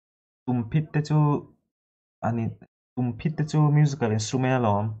tumpit te chu ani tumpit te chu musical instrument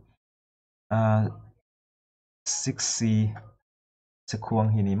alom 6c se khuang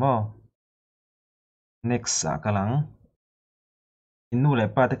hi ni mo next kalang inu le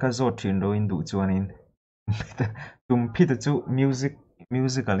pa te kha zot thin ro in du chuanin tumpit te chu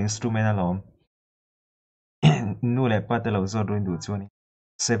musical instrument alom nu le pa te lo zot ro in du chuanin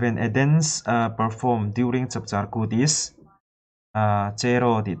 7 a dance performed during chapchar kut is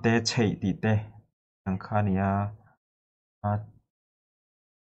chero ti te chei ti te ang khania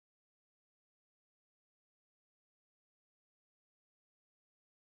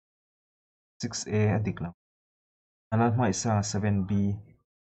 6a adik lam alal mai sa 7b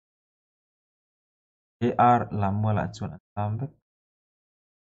ar lam wala chuan lam vek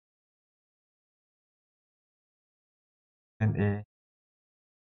 7a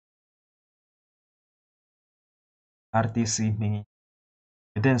RTC mingi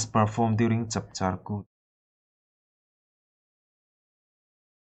dance performed during chapchar kut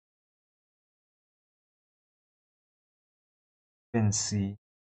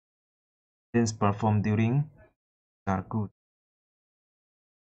dance performed during chapchar kut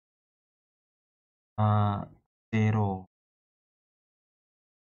chero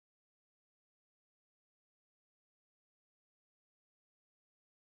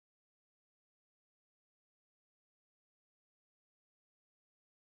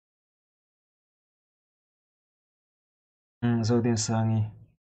zodin sangi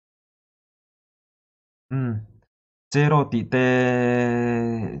chero ti te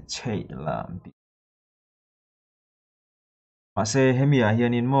chei lam ti ma se hemia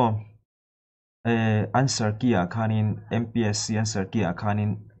hianin mo answer ki a khanin MPSC answer ki a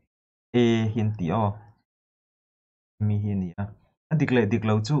khanin a hin ti o mi hi ni a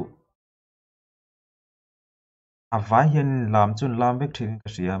diklo chu avai hian lam chun lam vek thin ka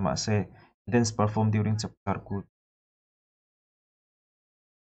sia ma se dance perform during chapchar kut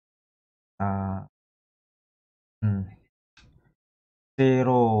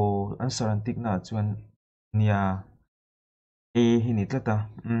zero answer an tik na chuan nia a hi ni tlata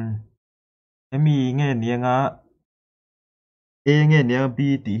emi nge nianga a nge nianga b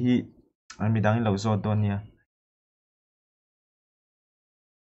ti hi an midang in lo zot don nia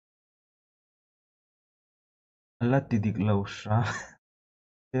la ti dik lo sha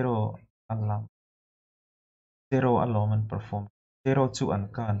zero alom an perform zero chu an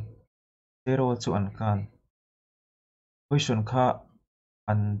kan question kha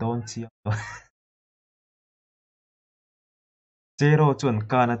an don chiam lo zero chu an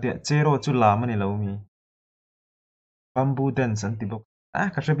kan ate zero chu lam ani lo mi bamboo dance an ti bok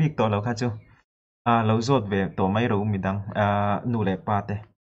ka hre bik to lo kha chu lo zot ve to mai ro midang nu le pa te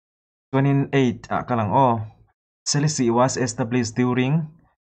 28 kalang o Selisi was established during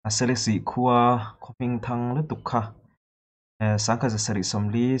Selisi khua khoping thang lutuk kha sangkha sari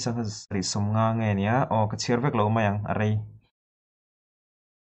somli sangkha sari somnga nge nia o ka chirvek lo mayang array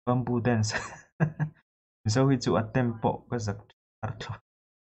bamboo dance so hi chu atempo ka zak arthlo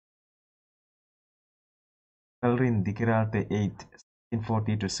kalrin dikiral te 8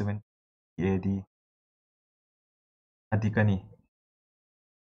 1640 to 70 AD adikani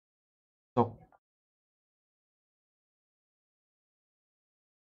sok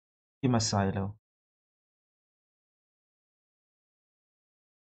imasai lo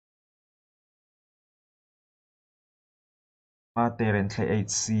ma teren thle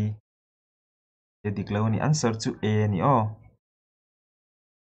 8c edik lo ni answer chu A ni o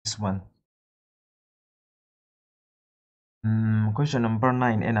this one question number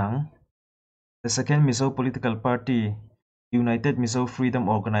 9 enang the second Mizo political party United Mizo Freedom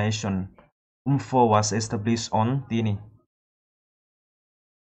Organization UMFO was established on tini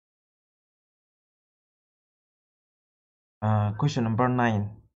question number 9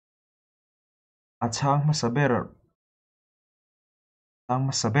 achang masaber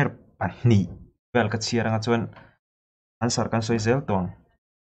pani bel ka chiaranga chuan answer kan soi zel tong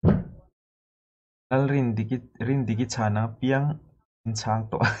kal rin diki chana piang in chang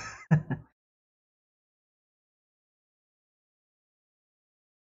to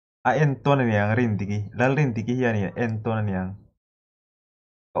a en ton niang rin diki hian en ton niang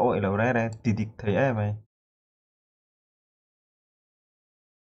o ilo ra tidik thei ai mai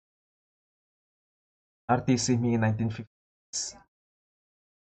RTC mi 1950s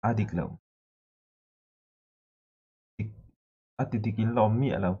adik lo atidikin lo mi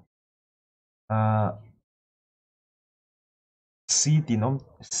alo si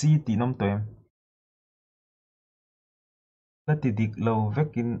tinom toem latidik lo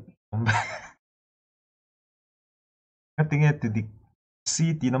vekin katinge tidik si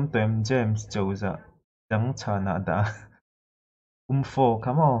tinom toem James Joza jang chana da umfo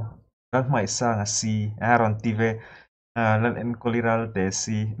kamo kang mai sang si aron tive lan en koliral te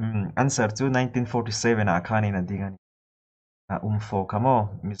si answer to 1947 akhani na dingani umfo kamo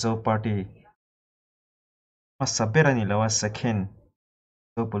Mizo party masaberani lawa second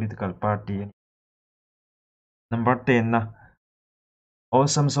so political party number 10 na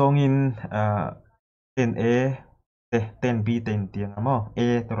awesome song in 10A 10B 10 tiang amo A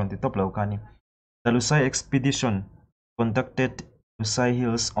toron ti top lo kani the Lusai expedition conducted Lusai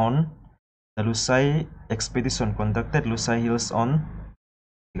Hills on the Lusai expedition conducted Lusai Hills on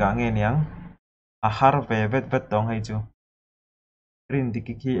tiga nge niang a har ve vet tong hai chu rin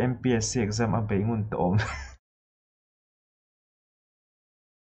dikiki MPSC exam a bengun to om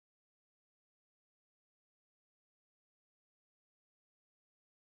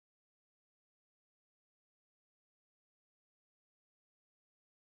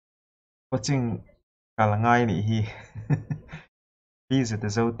coaching kalangai ni hi hi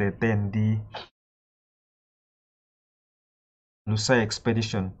zeta zo te ten di Lusai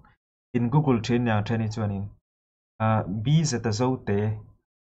expedition in Google train yang train chuanin B zeta zo te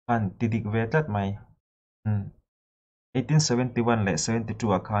kan tidik vetlat mai 1871 le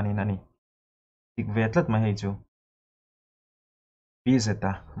 72 akhanin ani tik vetlat mai hei chu B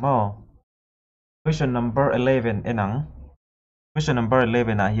zeta mo question number 11 enang question number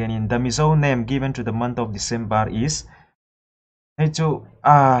 11 a hianin the Mizo name given to the month of December is hei chu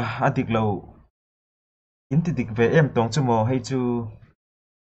adik lo in tidik ve em tong chu mo hei chu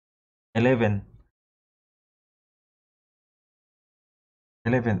 11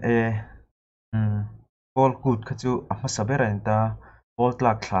 11A Paul good kha chu ama sabera ta Paul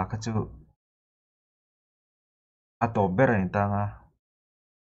tlak thla kha chu ato bera ta nga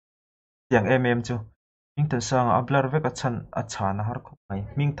tiang chu ming than sang a blur vek a chan har khop mai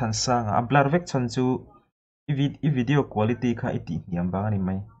ming than sang a blur vek chan chu i video quality kha iti niam bang ani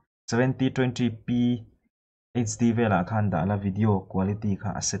mai 7020p HD vela khan da la video quality kha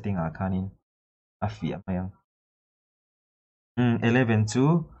a setting a khanin a fi amayang 11 chu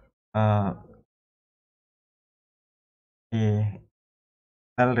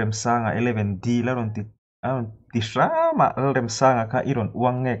alrem sanga 11D laron ti shrama alrem sanga kha iron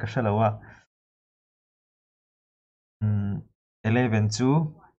uang nge ka shalawa 11 chu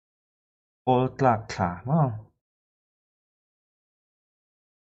Paul tlak thla ma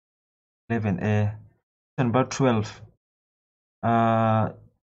 11A number 12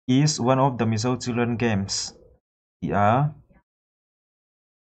 is one of the Mizo children games yeah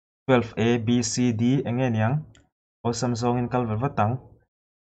 12A B C D engen yang awesome song in kalver watang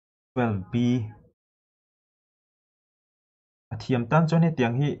 12B athiam tan chone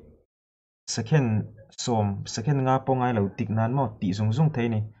tiang hi second second nga po ngai lo tik nan mo ti zung zung thei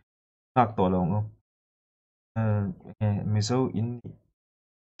ni ngak to lo ngo Mizo in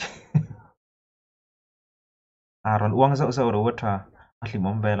ron uang zau zau ro tha a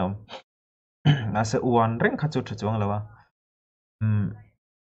hlimom velom na se uan reng kha chu tha chuang lawa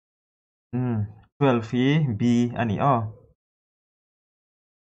 12 hi b ani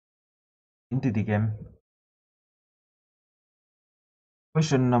into the game.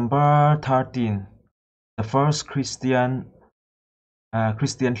 Question number 13. The first Christian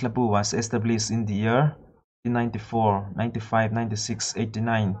club was established in the year 1994, 95, 96,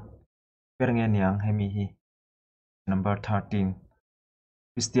 89. Perngeng yang hemi hi. Number 13.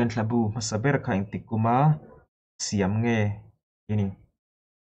 Christian club masaber ka intikuma siam nge ini.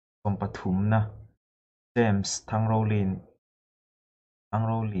 Kompathum na. James Thangrolin.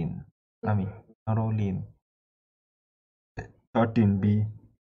 Thangrolin. 13B.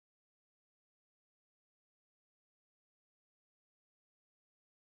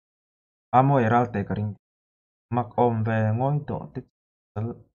 Amo eral te karing mak om ve ngoi to te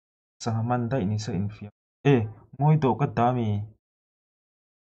sangaman da ini sa infia ngoi to ka dami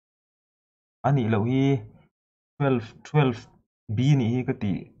ani lo hi 12 b ni hi ka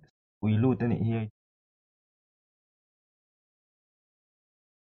ti uilu te ni hi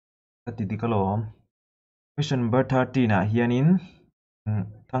ka ti dikalom. Question number 30 na hianin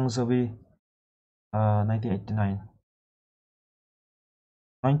thangzawi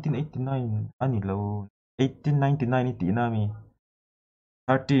 1989 ani lo 1899 ni ti nami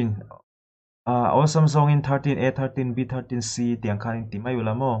 13 awesome song in 13A 13B 13C tiang khanin ti mai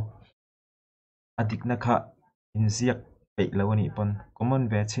wala mo adik na kha in ziak pe lawani pon common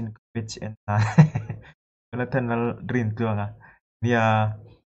vechin pitch and wala tanal dream tuanga nia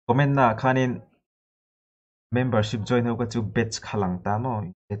comment na khanin membership join ho ka chu batch khalang ta mo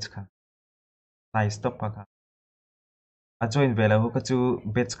batch kha nai stop ka a join vela ho ka chu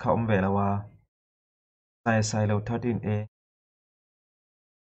batch kha om vela wa sai lo 13A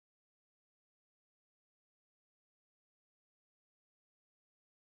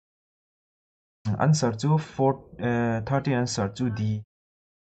answer to 13 answer to D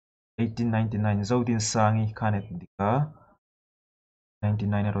 1899 zodin sangi khanet dika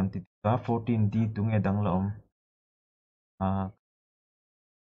 99 ron ti dika 14D tunge danglom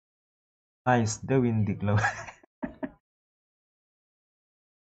nice dewin diklo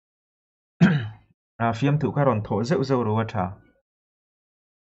fiam thu ka ron tho zeu zeu ro tha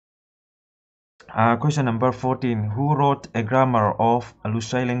question number 14 who wrote a grammar of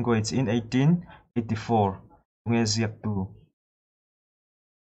Alusai language in 1884 tunge ziak tu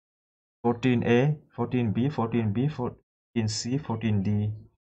 14A 14B 14B 14C 14D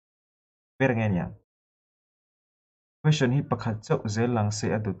perngenya question hi pakhat chau zel lang se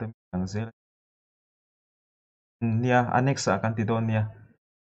adu tam lang zel nia anexa kan ti don nia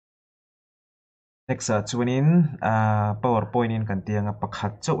nexa chuanin powerpoint in kan tianga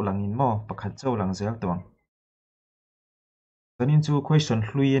pakhat chau lang in mo pakhat chau lang zel tawng chuanin chu question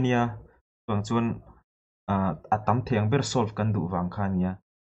hlui ania chuang chuan atam theng ber solve kan du wang kha nia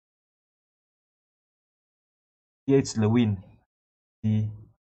th lewin di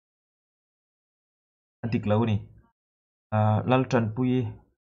adik lo ni laltran pui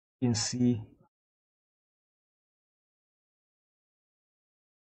in c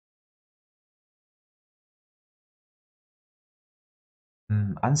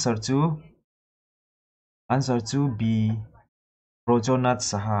answer to b projonat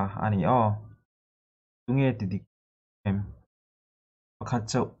saha ani tunge ti dik em pakhat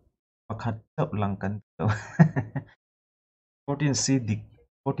chau lang kan to 14C dik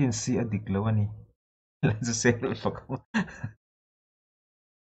 14C adik lo ani let's say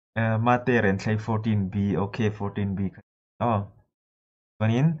mate ren thlai 14B okay 14B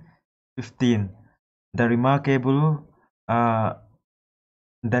Panin 15 the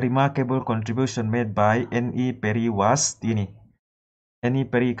remarkable contribution made by N.E. Perry was tini N.E.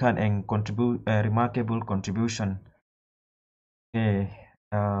 Perry kan eng remarkable contribution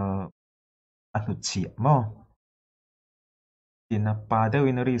anut chi mo tina pada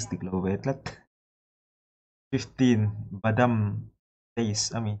wineries tiklo wetlat 15 badam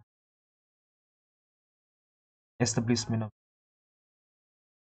taste ami establishment of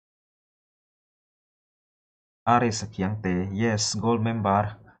RS Sakyang te yes gold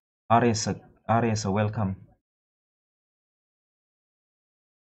member RS welcome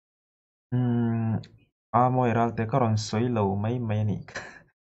amo eral te karon soilo may ni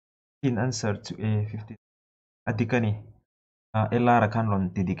in answer to a 50 adikani elara kan ron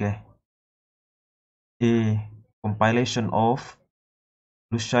tidike a compilation of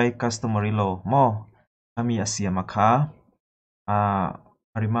Lushai customary law mo kami asia makha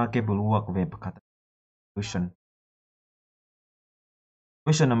remarkable work ve pakhat question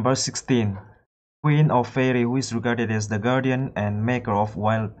number 16. Queen of Fairy, who is regarded as the guardian and maker of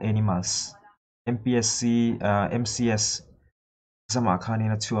wild animals. MPSC MCS zama khani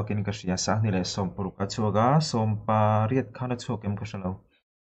na chuak in ka ria sa ni le som puru ka chuaga som pa riat khana chuak em ka shalo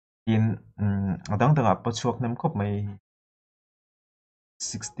in adang danga pa chuak nem khop mai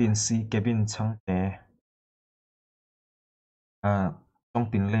 16C cabin chang te tong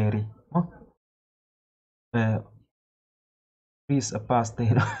tin leri mo please a pass te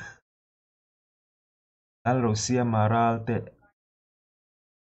al rosia maral te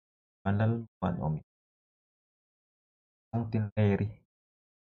manal man omi tong tin leri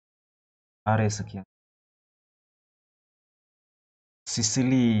are sakian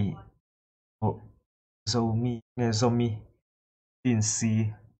Sicily zomi tin C.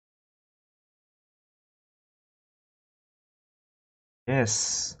 Yes,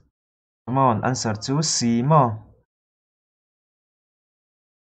 come on, answer to C mo.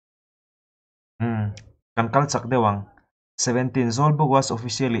 Kan kalchak dewang 17 Zolbook was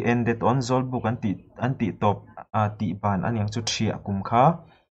officially ended on Zolbook anti top ti ban anyang chu thria kum kha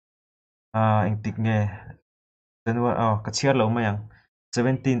engtik nge January kachiar lo mayang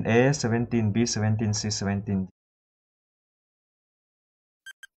 17A 17B 17C 17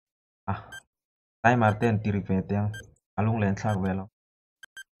 tai marten ti rivet yang alung len thak velo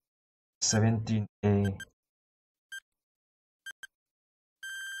 17A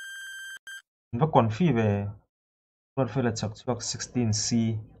va konfi ve la chak chuak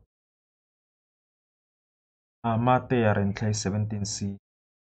 16C mate aren thlai 17C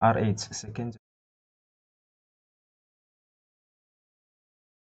RH second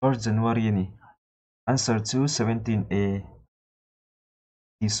 1st January ni answer to 17A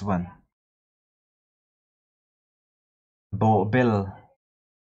is 1. Probable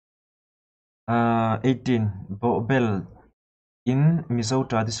 18 Probable in Mizo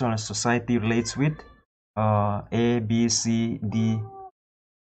traditional society relates with A, B, C, D.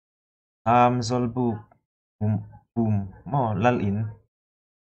 Zolbu boom mo lal in.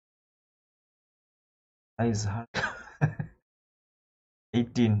 Is hard.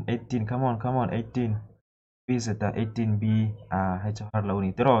 18 come on 18 B zeta 18B hay cho hard lo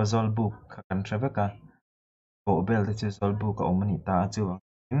ni tero Zolbu kan treveka Probable te chu Zolbu ka omani ta chu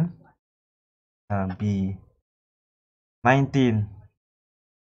B 19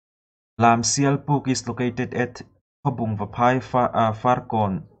 Lam Sial Puk is located at Khobung Vapai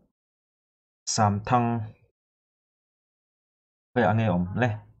Farkon Samthang Kaya ange le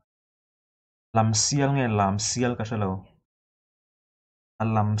Lam Sial ka shalo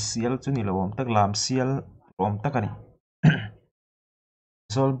Lam Sial chu ni lo tak Lam Sial tak ani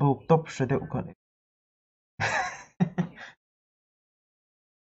Zolbuk top shade ukan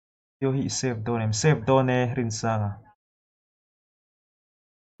yo hi save done rin sanga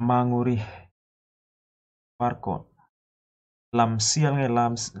manguri Farkon Lam Sial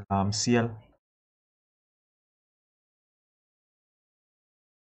Lam Sial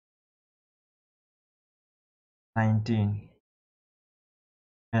 19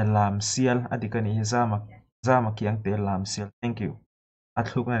 Lam Sial adikani zama kiang te Lam Sial thank you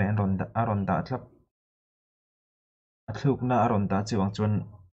atluk na ne aronda atluk na aronda chiwang chun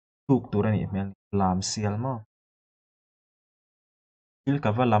tuk turani mel Lam Sial mo il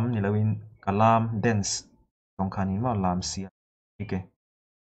kavalam ni lawin kalam dance tongkhani mo Lam Sial ike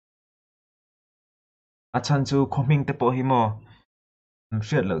achan chu khoming te po hi mo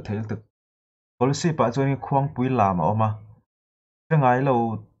mhriat lo thel tuk policy pa choni khuang pui lam oma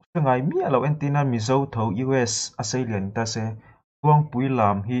Shanghai mi alo entina Mizo tho US Australian ta se khuang pui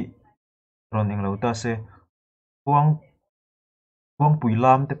lam hi ron eng lo ta se khuang pui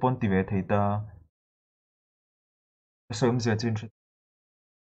lam te pon ti ve thei ta som zia chin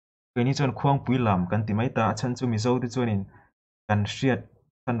cái ní chọn khuang pui lam kan ti mai ta chan chu Mizo te chuanin kan hriat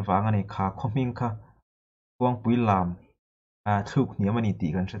kan wang ani kha khoming kha khuang pui lam thluk niam ani ti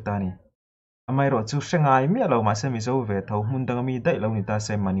kan hreta ni amai ro chu Shanghai mi alo ma se Mizo ve tho mun dang mi dai lo ni ta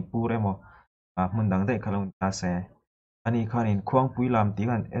se Manipur emo mun dang dai khalong ta se ani khanin khuang pui lam ti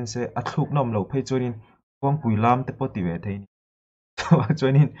kan en se athluk nom lo phei chuanin khuang pui lam te po ti ve thei ni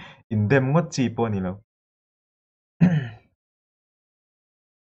chuanin in dem ngot chi po ni lo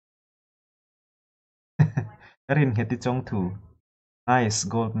rin heti chong thu nice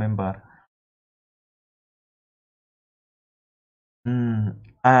gold member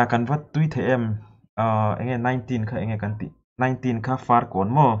kan vat tui the em enge 19 kha enge kan ti 19 kha far kon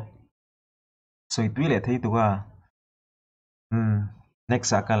mo soi tui le thei tu ga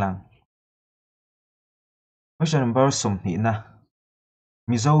Next akalang. Question number somnina.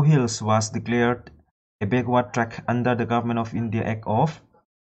 Mizo Hills was declared a backward tract under the Government of India Act of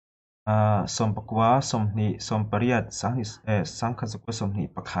Sompakwa Somni Sompariat Sangkhasukwa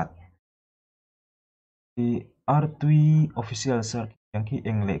Somni Pakhat. The R3 official sir yang ki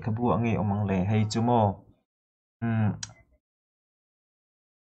engle kabu ange omang le hay chumo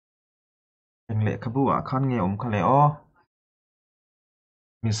engle kabu a khan nge om khale o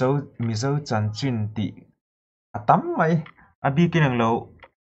mizo chan chin ti atam mai abi kinang lo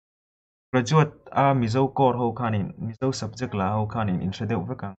graduate a mizo core ho khanin mizo subject la ho khanin introduce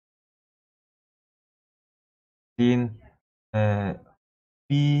vekang tin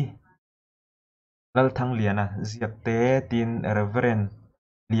pi lal thang liana ziak te tin reverend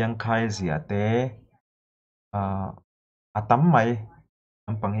liang khai zia te atam mai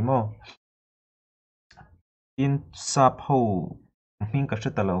ampang himo tin sap ho hing ka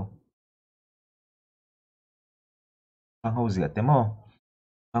talo thang ho zia te mo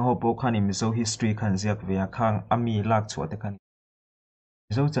thang ho po khani mizo history khan ziak vea khang ami lak chua te khan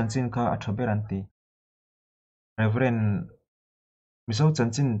mizo chanchin kha athaberanti reverend mizo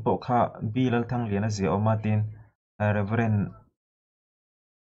chanchin po kha bi lal thang liana zia oma tin reverend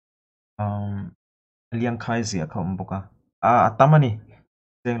liang khai zia kha omboka atamani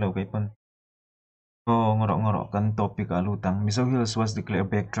teng lo kai pon ko ngoro kan topic alutang Mizo Hills was declared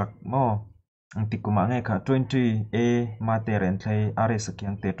backtrack mo ang tikuma nge kha 20 a mate ren thlai are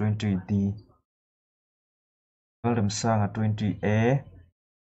sakyang te 20 d kalrem sanga 20 a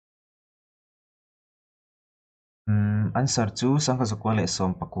answer chu sangka zakwa le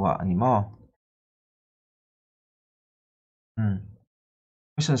som pakwa ani mo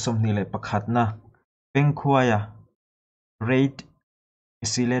question somni le pakhat na pengkhwaya raid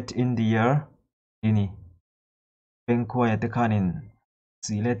silet in the year ini pengkhwaya te khanin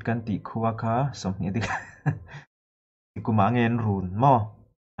silet kan ti khuwa kha somni te tikuma ngen run mo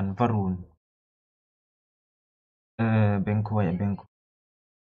an varun pengkhwaya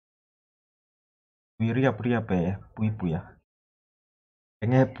pui riap pe pui puya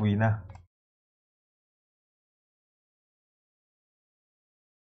enge pui na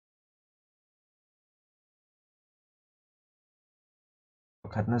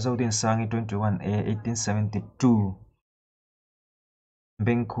pakhat na zodin sangi 21 a 1872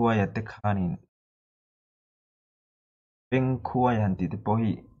 pengkhwaya te khanin pengkhwaya han ti te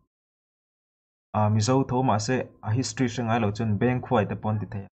pohi Mizo thoma se a history sengai lo chun pengkhwaya te pon ti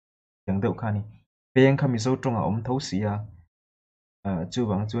the yang deuh khani peng kha mizo tonga om tho sia chu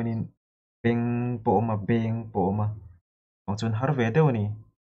wang chuanin peng po ma beng po ma wang chun har ve deuh ni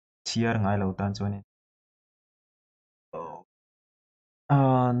chiar ngai lo tan chuanin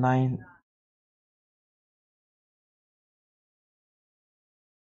 9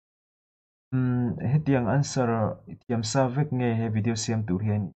 hetiang answer tiam sa vek nge he video siam tur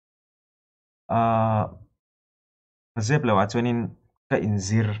hian zep lawa chuanin ka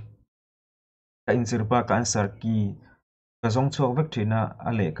inzir ba ka answer ki ka zong chhuak vek thina a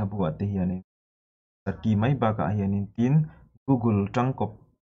le kha buwa te hianin ki mai ba ka hianin tin google tangkop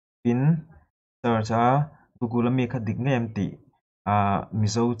pin search google ami kha dik nge ti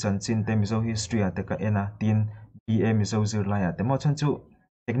mizo chanchin te mizo history ate ka ena tin ba mizo zir la ya te mo chan chu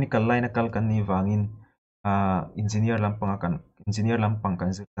technical line kal kan ni wangin engineer lampang kan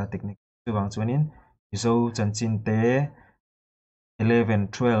zir ta technique chu wang chuanin mizo chanchin te 11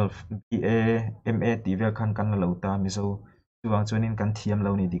 12 ba ma ti vel khan kan lo ta mizo chu wang chuanin kan thiam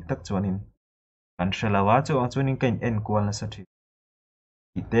lo ni dik tak chuanin kan hrelawa chu wang chuanin kan en kwal na sa thi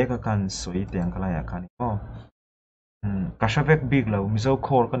te ka kan soi teng kala ya khan mo kashavek big lo mizo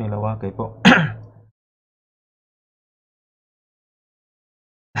khor kan ni lawa kai po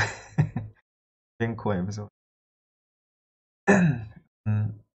teng khoi mizo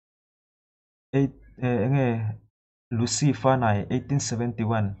enge Lucy Fanai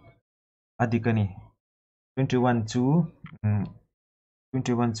 1871 adikani 21 to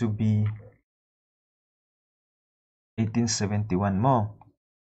B 1871 mo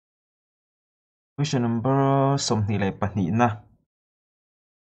question number somni lai pani na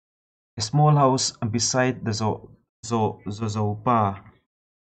a small house beside the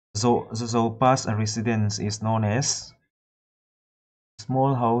Zozopa's residence is known as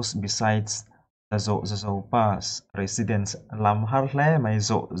small house besides the Zozopa's residence lam har hle mai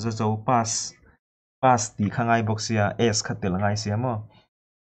Zozopa's pas ti khangai boxia s khatel ngai siamo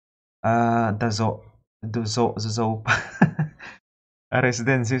the zo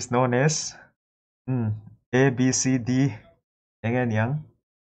residence is known as A B C D engen yang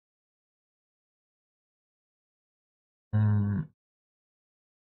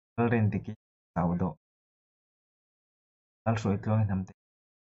al ren tiki sau do al soi tlong nam te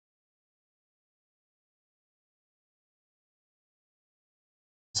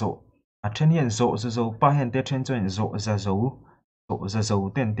zo a then hian zo zo pa hen te then chuan zo za zo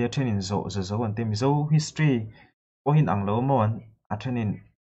ten te then in zo za zo an te Mizo history po hin ang lo mo an a then in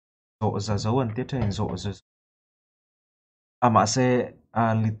zo za zo an te then in zo za ama se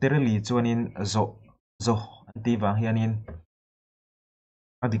literally chuan in zo an ti wang hian in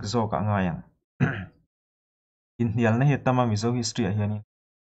adik zo ka nga yang in hial na he tama Mizo history a hian in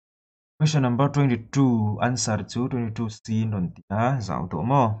question number 22 answer chu 22C non tia zau do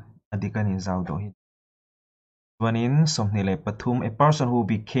mo adikanin zau do hi chuanin somni le pathum a person who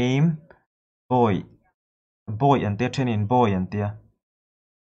became boy and te thenin boy an tia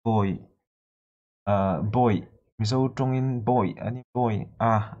boy Mizo tongin boy ani boy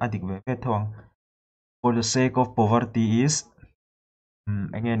adik ve ve thawng for the sake of poverty is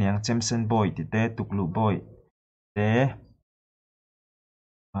again yang Chamson boy ti te tuklu boy te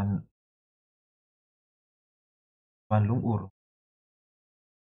van lung ur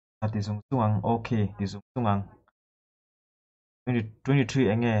ti zung sungang okay ti zung sungang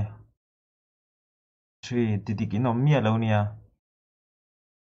 23 enge 3 ti dikin om mia lo nia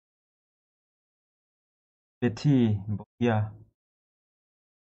Betty bokia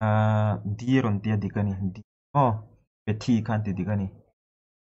diron tia dikani di Betty kan ti dikani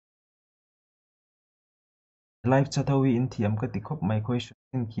live chathawi in thiam ka tikhop mai question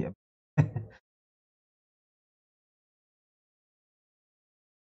in ki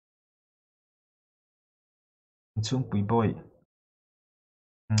chung pui boy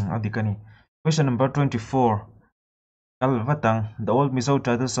adikani question number 24 kalvatang the old Mizo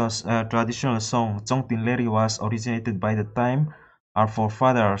traditional song Chongtin Leri was originated by the time our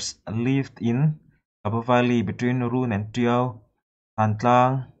forefathers lived in Kaba Valley between Run and Tiao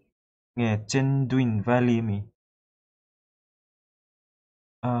Antlang nge Chen Duin Valley mi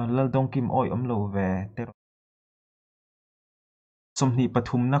Laldong Kim oi omlo ve tero somni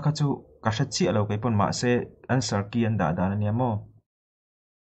pathum na kha chu ka hra chi alo kai pon ma se answer ki an da da na nia mo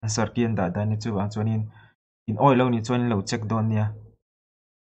answer ki an da da ni chu ang chuanin in oi lo ni chuan lo check don nia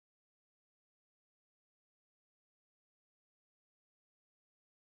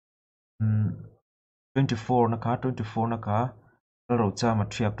 24 na ka ro cha ma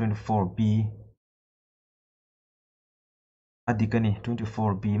thiap 24B adikani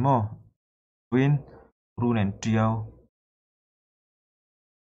 24B mo twin run and triao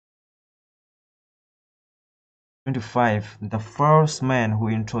 25 the first man who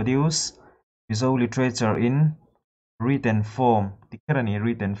introduced Mizo literature in written form tikarani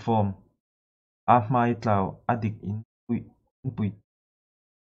written form ahmai tlaw adik in pui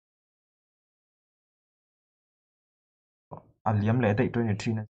aliam le dai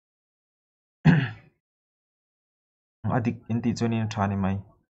 23 na adik in ti chuanin thani mai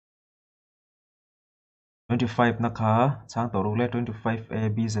 25 na kha chang to ru le 25A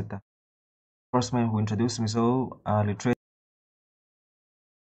B zeta first man who introduced Mizo literature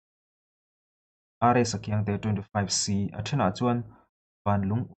are sakyang te 25C athena chuan van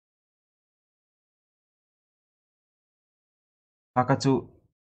lung Kakachu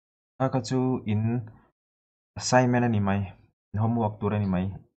in assignment ani mai homework tur ani mai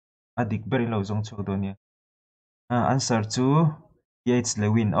adik beri lo zong chu do nia answer chu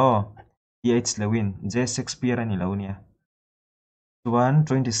Lewin Lewin J Shakespeare ani lo nia chuan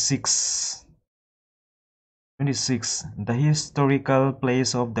 26 the historical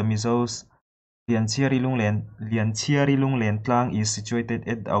place of the Mizos Lianchiari Lunglen Tlang is situated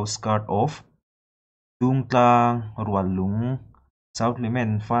at the outskirts of Dung Tlang Rualung South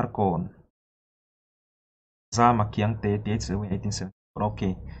Limen Farkon Zama Kiang Te TH 1874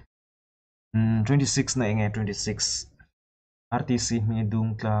 okay 26 na enge 26 RTC mi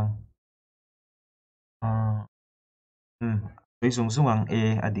dung tlang sung ang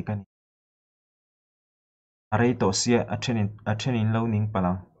A adikani array to sia athenin lo ning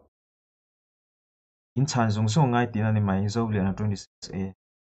palang in chan sung ngai tin ani mai zo lian 26A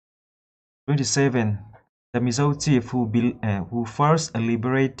 27 the Mizo chief who first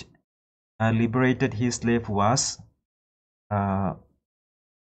liberated his slave was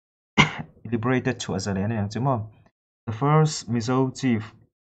liberated to azalian yang chumo the first Mizo chief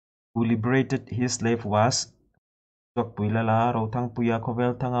who liberated his slave was Chok Puilala ro thang puya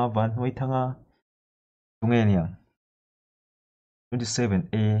khovel thanga van hoi thanga tungenia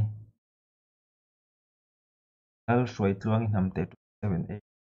 27A al shuai tluang in hamte 27A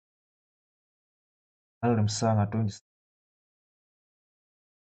al rim sanga 27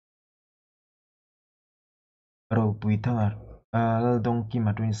 ro pui thanga lal dong ki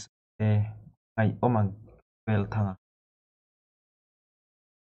ma twins ai omang vel thanga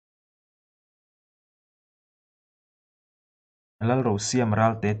lal ro siam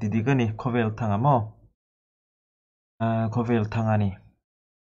ral te ti digani khovel thanga mo khovel thanga ni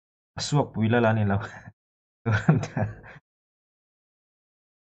suak puila la ni lo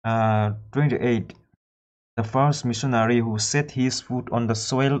 28. The first missionary who set his foot on the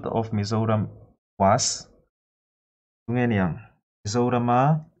soil of Mizoram was Tungeniang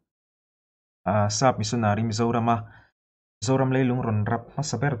Mizorama sab missionary Mizoram leilung ron rap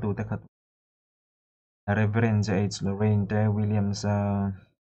masaber tu tekat Reverend H. Lorraine De Williams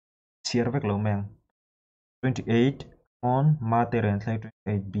Siervek Lomeng 28 on Materen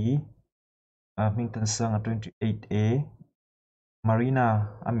 28B Mington Sang 28A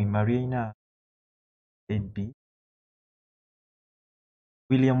Marina 8B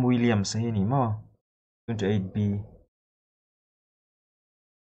Williams ini mo 28B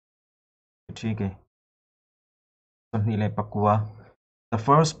Chige Nilai Papua. The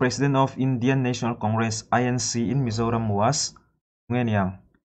first president of Indian National Congress (INC) in Mizoram was Nguyen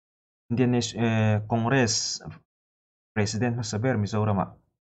Indian Congress President masaber Mizoram.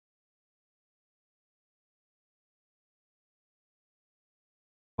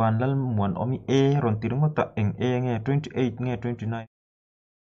 Wanlal muan omi ron tirumota eng nge 28 nge 29.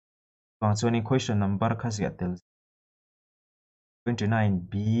 Pangsuani question number khasiatel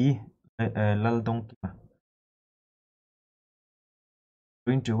 29B lal dong kima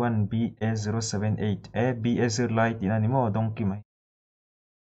 21B A078 B0 light inani mo dong kima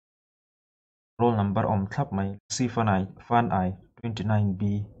roll number om thlap mai si fan I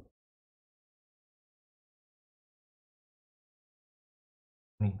 29B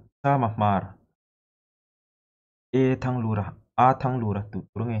sama mar A thang lura tu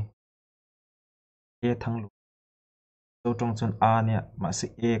turunge A thang lu so trong chon A nia ma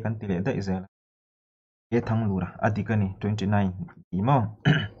si A kan tile da izela A thang lura adikani 29 imo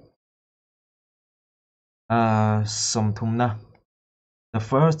somthumna the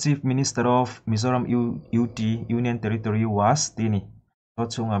first chief minister of Mizoram UT Union Territory was tini so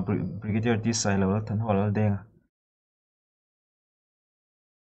chunga brigadier disai lo than hol deng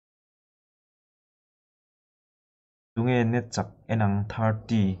tunge net chak enang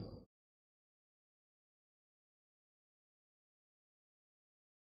 30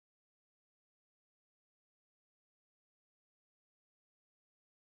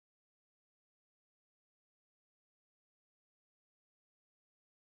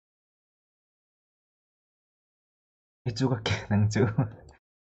 itu ka kenang chu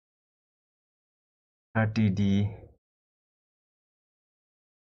 30D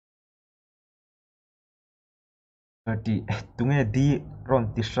tunge di ron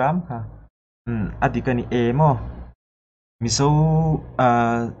ti ram ha adikani A mo Mizo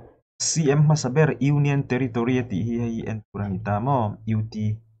CM masaber Union Territory ti hi en puranita mo UT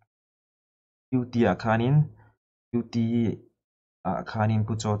akhanin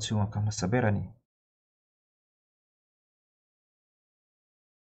pu cho chunga ka masaber ani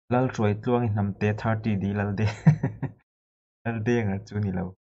lal troi tluang in namte 30 di lal de lal de nga chu ni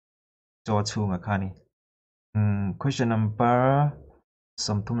lo cho chunga khani question number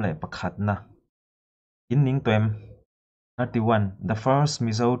somthum le pakhat na in ning toem 31 the first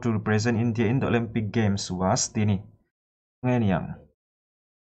Mizo to represent India in the Olympic Games was tini ngeniang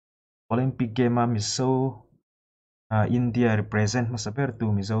Olympic game Mizo India represent masaber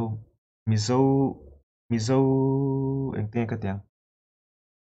tu Mizo engte katiang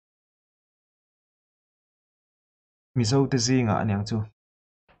Mizo te zinga anyang chu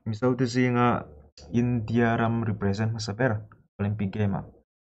Mizo te zinga India ram represent masaber Olympic game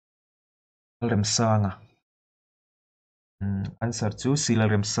rem sanga answer chu sila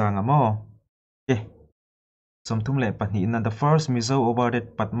rem sanga mo somthum le pani in the first Mizo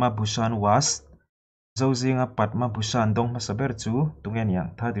awarded Padma Bhushan was Mizo zinga Padma Bhushan dong masaber chu tungen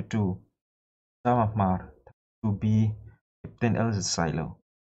yang 32 sama mar to be Captain Elza Silo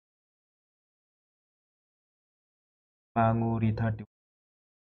Manguri 30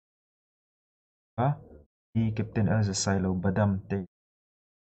 di Captain Elza Silo badam te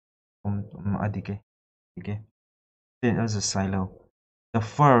adike Captain Elza Silo the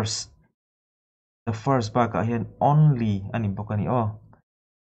first baga hian only ani bokani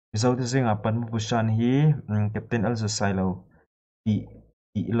Mizo te zinga Padma Bhushan hi Captain Elza Silo di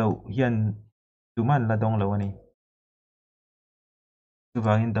lo hian tuman la dong lo ani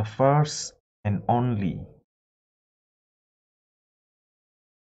in the first and only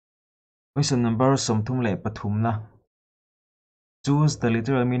question number somthum le pathumna choose the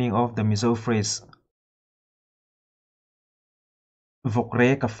literal meaning of the Mizo phrase vok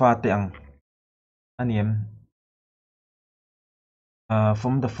re ka fa te ang aniam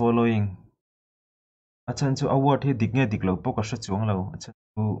from the following achan chu award hi dik nge dik lo pawh ka hre chuang lo achan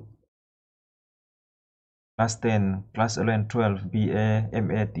chu class 10 class 11 12 BA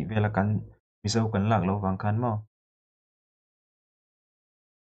MA tih vela kan mizo kan lak lo wang khan mo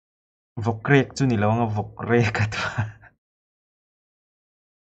vok rek chu ni lo nga vok re ka twa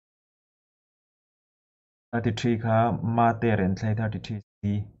 33 kha ma te ren thlai 33 c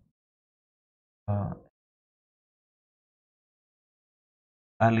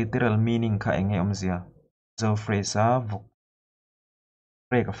a literal meaning kha enge omzia zo phrase a vok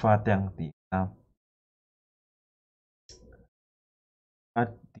re ka fa teng ti na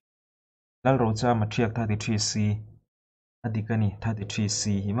lal ro cha ma thiak 33 c adikani 33 c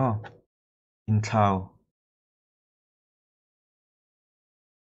hi mo in thlau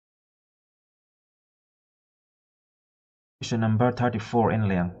question number 34 in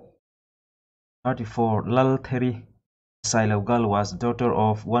leng 34 lal theri Sailogal was daughter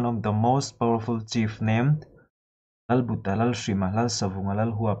of one of the most powerful chief named Lal Buddha, Lal Shrima, Lal Savunga,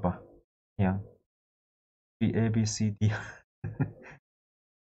 Lal Huapa. Yeah. B A B C D.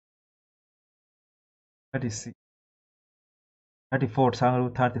 36. 34, Sangru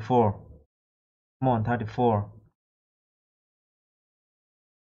 34. Come on, 34.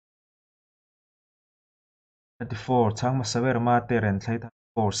 34, Chang Masaver Mate Ren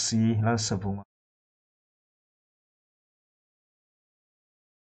 34 C, Lal Savunga.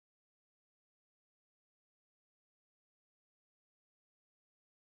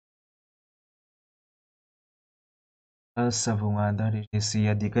 Lal Savunga, that is C,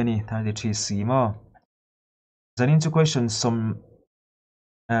 Adikani 33 C mo. Zanin chu question som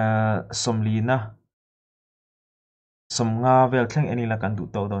lina. Som nga vel thleng eni la kan du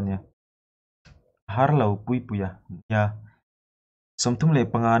to do nia. Har lo pui puya. Ya. Som tum le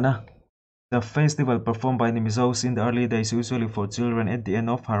pangana. The festival performed by the Mizos in the early days, usually for children at the end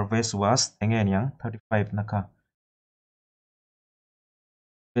of harvest, was 35 naka.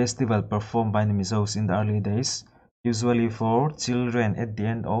 Festival performed by the Mizos in the early days, usually for children at the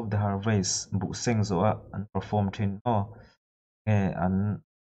end of the harvest. Bu seng zo an performed in an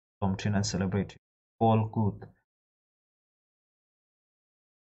performed and celebrated. All good.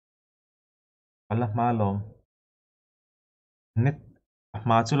 Wala malom. Net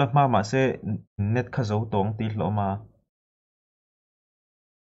ma chula ma se net kha zo tong ti lo ma.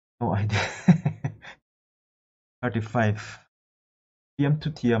 No idea. 35. Thiam thu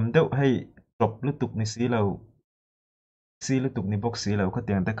thiam deuh hay drop lu tục ni si lu tục ni box si lo kha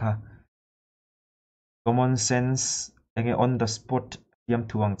tiang ta kha common sense enge on the spot thiam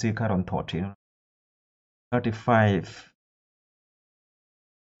thuang chi kha ron tho thin 35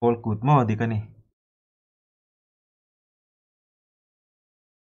 all good mo di kani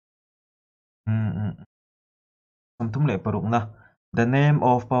samthum le paruk na the name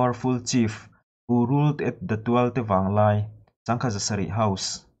of powerful chief who ruled at the 12th Wanglai Sangkha Jasari house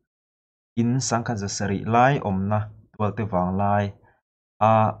in Sangkha Jasari lai omna 12th Wanglai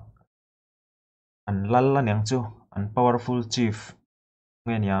an lalla nyang chu an powerful chief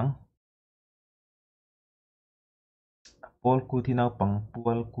nge nyang Paul Kut hi nau pang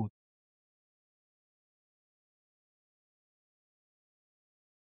Paul Kut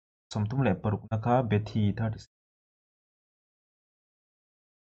somtum le paruk na kha bethi 30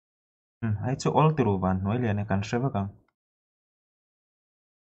 ai chu all tiru van noi le ne kan shreva kang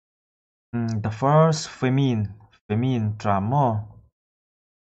the first femin drama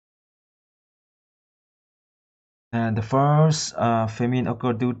and the first femin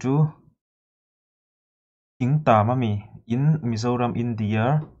occurred due to King Tamami in Mizoram in the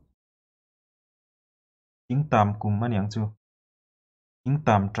year King Tam kum man yang chu King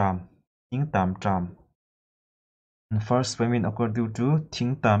Tam Tram the first famine occurred due to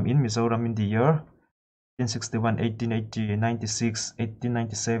King Tam in Mizoram in the year 1861 1880 96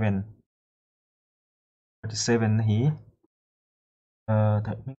 1897 37 hi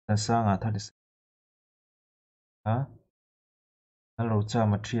that sang 37 ha hello cha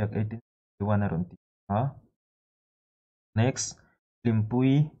matriak 1861 aron ti ha next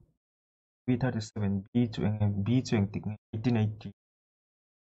limpui B37 B chueng tik 1880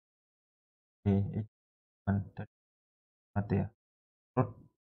 ate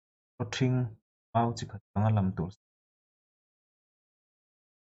rothing mau chi khat anga lam tur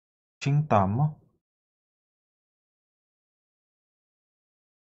King Tam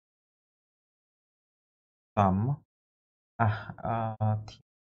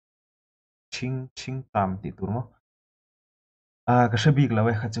Ching Tam ti tur mo ka hrebik lo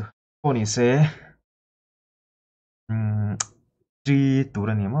e kha chu pawh ni se tri tu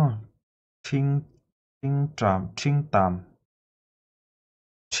ra ni mo ching ching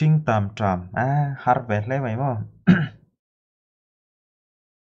tam tram har vet le mai mo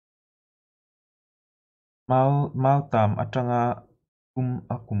mau tam atanga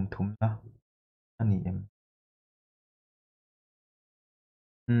akum thum na ani em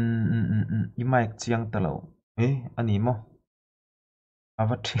imai chiang talo ani mo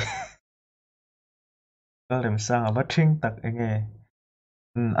avat rem sang avathing tak enge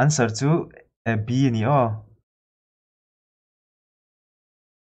answer chu b ni o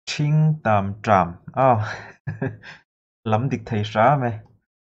ching tam tram lam dik thei sha me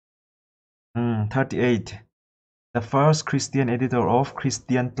 38 The first Christian editor of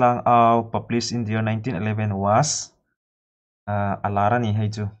Christian Tlang Au published in the year 1911 was Alara ni hay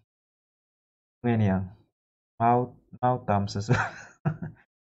chu nghe niang mau tam sa su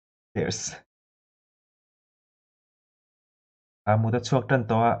there's mu da chuak tan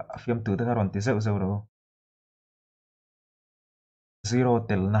to fiam tu da ron ti zeu zeu ro zero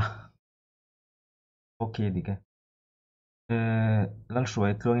tel na okay dike lal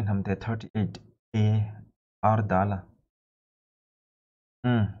shuai tlong in ham te 38 a r dala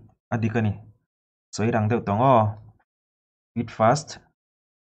adikani soi rang deu tong o eat fast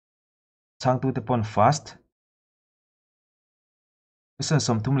chang tu te pon fast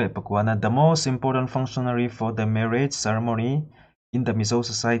the most important functionary for the marriage ceremony in the Mizo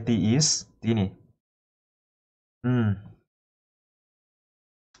society is tini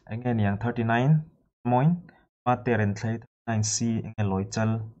anh nghe niang 39 moin ma teren thlei 9c nghe loi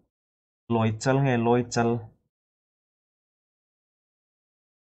chal nghe loi chal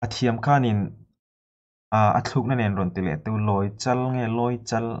athiam khanin athluk na nen ron tile tu loi chal nghe loi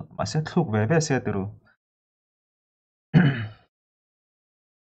chal ma se thluk ve se turu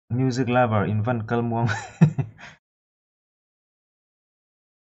music lover in van kalmuang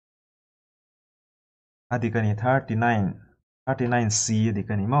adikani 39c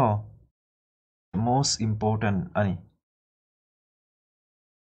adikani mo most important ani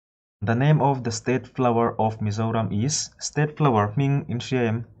the name of the state flower of Mizoram is state flower ming in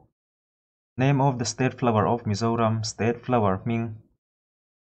shame name of the state flower of Mizoram state flower ming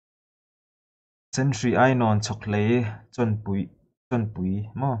century ai non choklei chon pui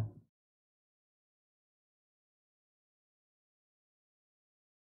mo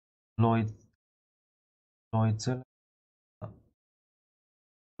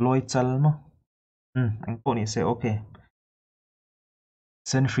loi chal mo anh cô ni sẽ okay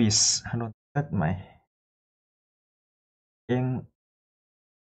centuries hanon tat mai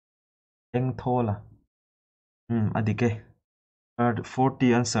eng thola adike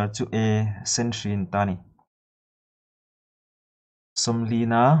 40 answer to a century in tani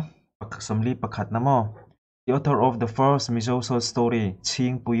somli pakhat na mo the author of the first Mizo short story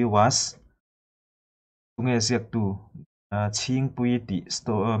Ching Pui was tunge ziak tu Ching Pui ti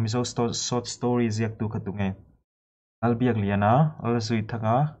Mizo short story ziak tu khatunge albiak liana alzui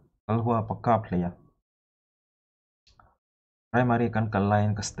thanga alhua pakka playa primary kan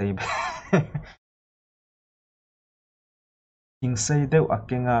kalain ka stay king sei deu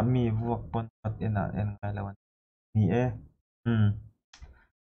akenga mi vuak pon at ena en ngai lawan ni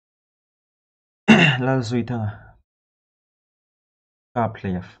lal zui thanga ka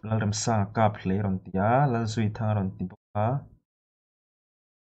play lal ram sa ka play ron tia lal zui thanga ron ti boka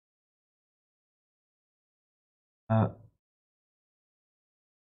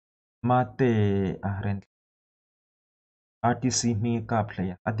mate ren RTC mi ka play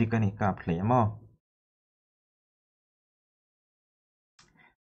adikani ka play mo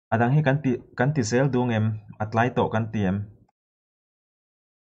adang hi kan ti sel dung em atlai to kan ti em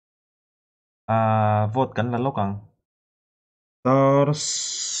vote kan la lokang tor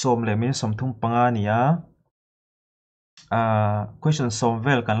som le min som thum panga nia question som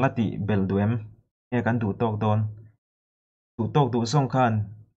vel kan lati bel duem nge kan du tok don du tok du song khan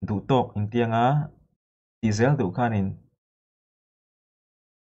du tok in tianga ti zel du khan in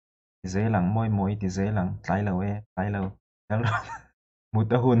ti zelang moi ti zelang tlai lo tlai lo zel ro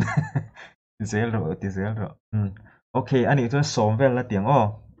muta hun ti zel ro okay ani chon som vel la tiang o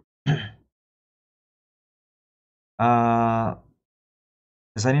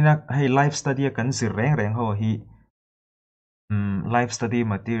zanina hei live study kan sir reng ho hi live study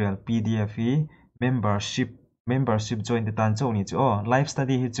material PDF hi membership join the tan chau ni chu live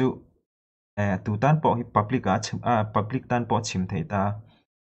study hi chu tu tan po hi public tan po chim thei ta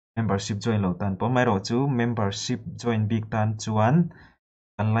membership join lo tan po mai ro chu membership join big tan chuan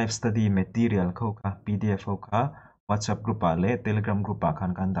kan live study material kho ka PDF ho ka WhatsApp group a le Telegram group a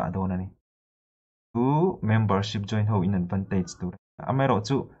khan kan da don ani chu membership join ho in advantage tu amai ro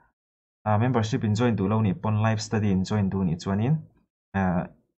chu membership in join tu lo ni pon live study in join tu ni chuanin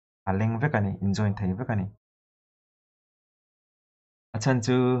aleng vekani in join thei vekani achan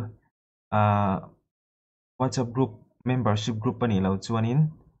chu WhatsApp group membership group pani lo chuanin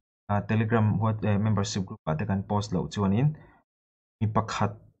Telegram membership group ate kan post lo chuanin mi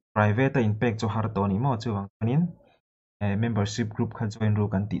pakhat private in pek chu har to ni mo chuwang chuanin membership group kha join ru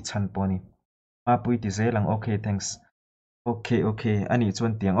kan ti chan poni pui ti zelang okay thanks okay ani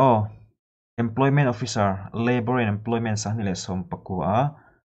chuan tiang employment officer labor and employment sahni le som pakua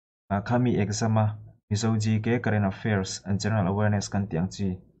khami exam Mizo ji ke current affairs and general awareness kan tiang chi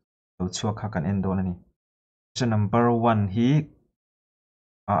lo chuak kha kan endon ani question number 1 hi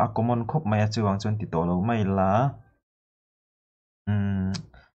a common khop maya chuwang chuan ti to lo mai la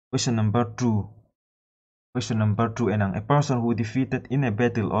question number 2 enang a person who defeated in a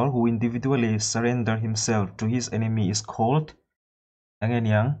battle or who individually surrender himself to his enemy is called angen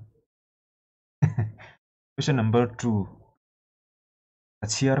yang question number 2 a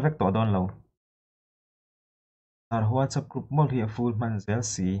chiar vek to don lo ar WhatsApp group mol hi a full man zel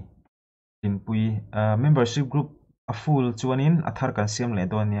si timpui membership group a full chuanin athar kan siam le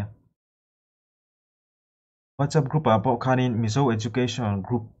don nia WhatsApp group a bo khanin Mizo educational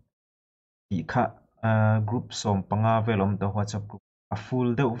group ti kha group som panga velom to WhatsApp group a full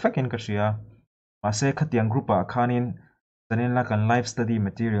deuh vekin ka ria ma se khatiang group a khanin zanin la kan live study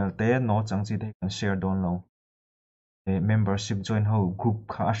material te no changchi te kan share don lo membership join ho group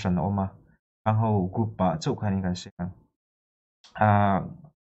kha ashan oma kang ho group pa chau khanin kan share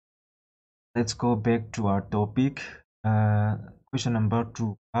let's go back to our topic question number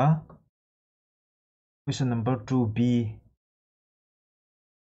 2 question number 2b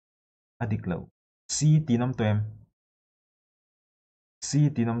adik lo c tinom toem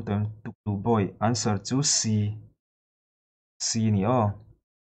tuklu boy answer chu c ni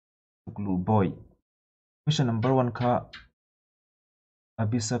tuklu boy question number 1 kha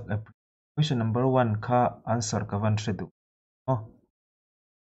abisak question number 1 kha answer kavan thredu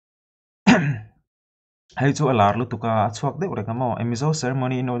hai chu alar lu tuka chuak de ure kamo a Mizo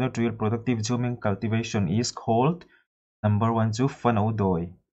ceremony in order to yield productive zooming cultivation is called number 1 chu fanau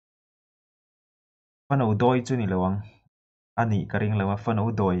doi chu ni lawang ani karing lawa fanau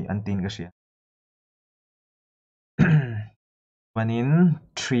doi antin ka sia panin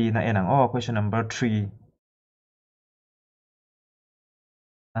 3 na enang question number 3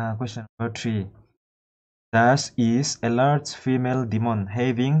 question number 3 Thus is a large female demon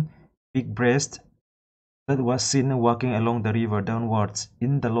having big breast that was seen walking along the river downwards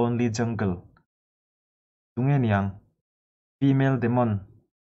in the lonely jungle. Tungen yang female demon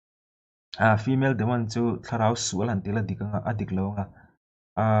chu tharau sual antila dikanga adik longa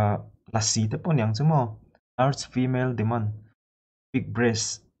lasi te pon yang chumo large female demon big breast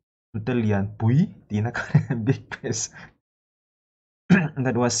utalian pui tina big breast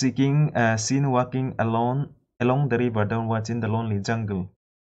that was seen walking along the river downwards in the lonely jungle.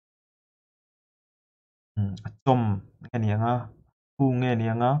 Tom nghe nianga hu nghe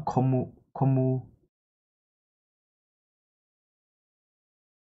nianga komu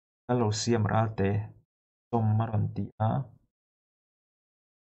kalau siam rate tom maronti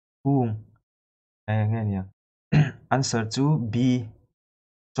hung nghe niang answer to b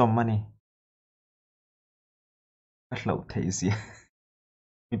tom money lâu thei gì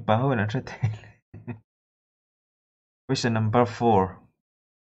mi bao na thei question number 4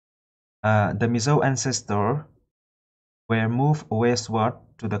 the Mizo ancestor were moved westward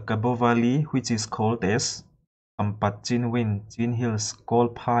to the Cabo Valley, which is called as Kampat Chin Hills, Kol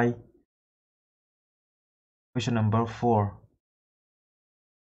Pai. Question number 4.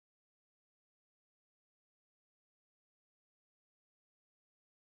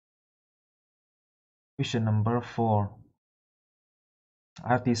 Question number 4.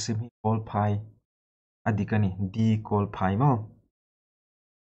 Artisim Kol Pai. Adikani di Kol Pai mo.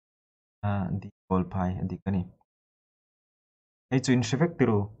 Di Kol Pai adikani. Hey chuin shivek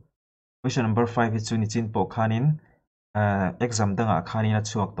tiru. Question number 5 is chuni chin po khanin exam danga khanin a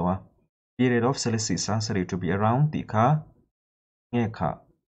chuak to period of Celsius answer to be around ti kha nge kha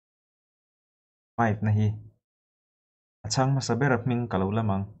 5 na hi achang ma saber ming kalau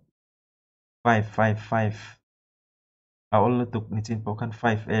lamang 5 all tuk ni chin po khan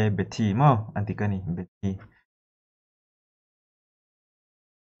 5 bethi mo antikani bethi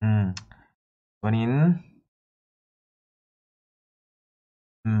wanin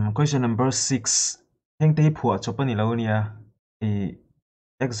question number 6 heng te phua chopani lo nia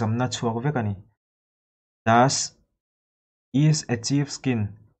exam na chuak vekani thus is a chief skin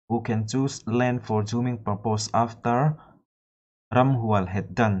who can choose land for zooming purpose after Ramhual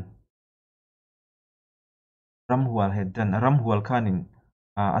had done. Ramhual kanin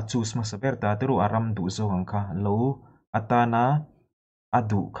a choose masaberta teru aram du zo angka lo atana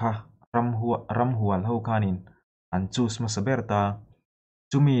adu kha Ramhual ho kanin an choose masaberta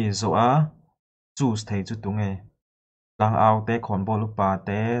chumi zo a choose thei chu tunge lang au te khon bolu pa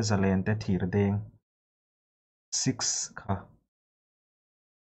te zalen te thir deng 6 kha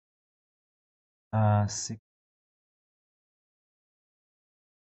 6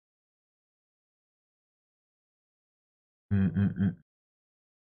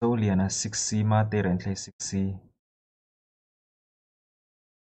 so liana 6c ma te ren thlei 6c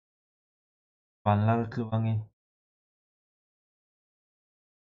panlal tluangi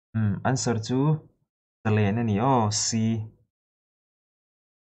answer chu zalen ani c.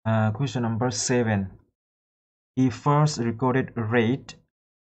 Question number 7. The first recorded raid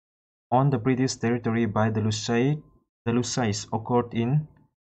on the British territory by the Lucys occurred in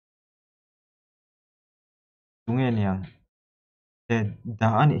Tungeniang.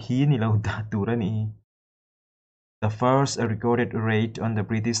 The first recorded raid on the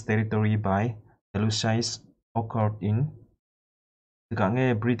British territory by the Lucys occurred in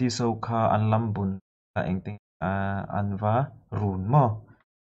British Oka an Lambun anva run mo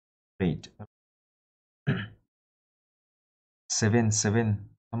raid 7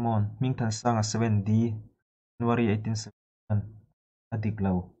 come on Mingtan Sanga 7D January 1871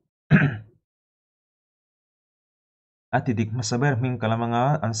 Adiglaw Atidik masaber ming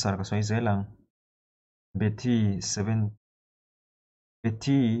kalamanga answer ka soy zelang Betty 7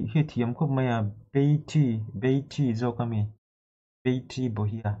 Betty hitiyam ko maya Betty zo kami Betty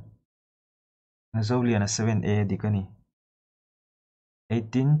bohia Nazaulia na 7A dikani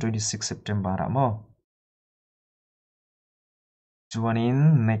 1826 September mo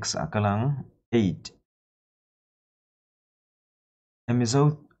Juanin next akalang 8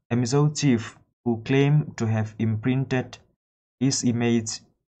 Mizo chief who claimed to have imprinted his image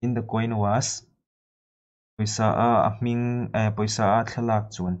in the coin was poisa a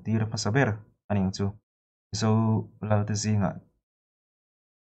thalak chuan tir masaber aning chu so lalta zinga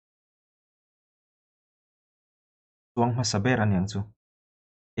chuang masaber aning chu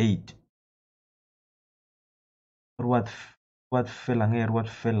 8 ruat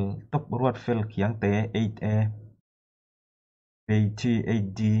fel top ruat fel kiang te 8A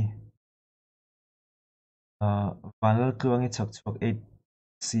 8D vanal tluangi chak chuak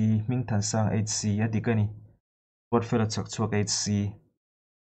 8C mingthan sang 8C adikani ruat fel chak chuak 8C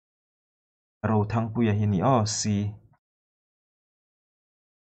ro thang puya hi ni C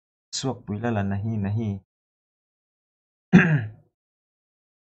suak puila la nahi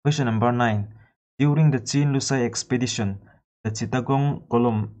Question number 9. During the Chin-Lusai expedition, the Chittagong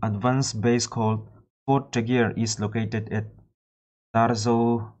Column advance base called Fort Tegir is located at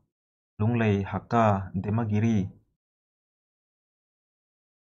Tarzo, Lunglei, Hakka, Demagiri.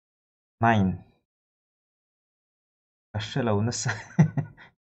 9. Kashalau nasa.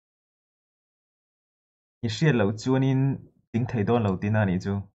 Ishiya lau chuanin ting thei don lau tina ni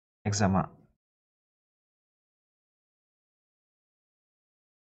chu exam a.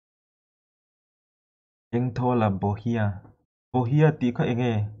 Eng thola bohia. Bohia ti kha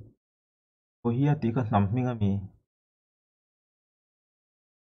enge. Bohia ti kha nam minga mi.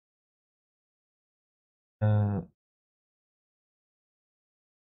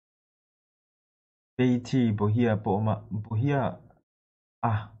 Beiti bohia po ma bohia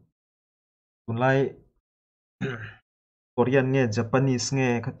tunlai Korean nge Japanese nge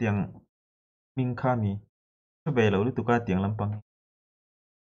khatiang ming kha mi be lo lu tuka tiang lampang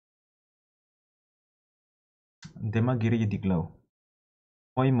Demagiri diklau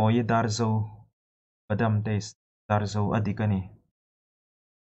moi darzo badam tes darzo adikani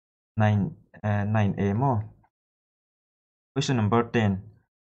 9A mo Question number 10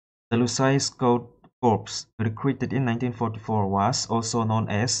 The Lusai Scout Corps recruited in 1944 was also known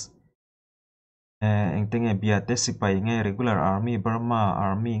as engtenge biate sipai nge regular army Burma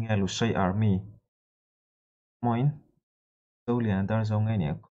army nge Lusai army moin Solian darzo nge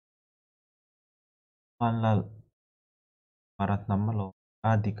ni Manlal marat namalo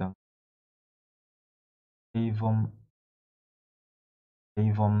adikang Evom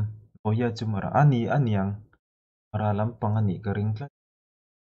boya cumara aniang para lampang ani kering tla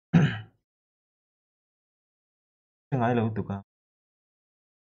ngai lo tu ka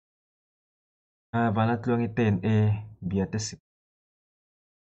balat luang iten biate sip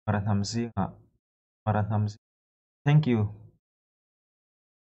marat hamzi thank you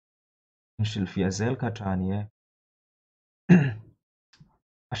inshil fiazel ka trani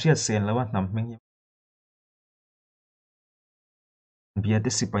Asia sen lawa nam meng biate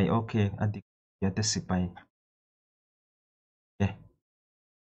sipai okay adik biate sipai okay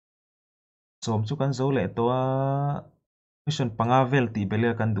som chu kan zo le to mission pangavel ti bele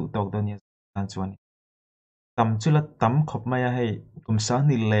kan du tok don ya kan chuan tam chula tam khop maya hei kum sa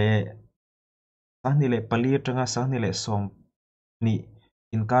ni le pali atanga sa ni le som ni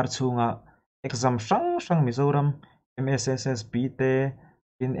inkar chunga exam sang Mizoram MSSSB te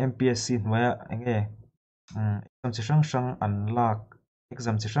in MPSC hnuaya enge exam chi sang an lak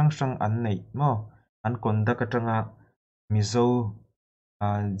exam chi sang an nei mo an conduct atanga Mizo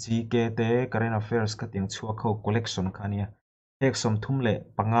GK te current affairs ka ting chhuak ho collection khania exam thum le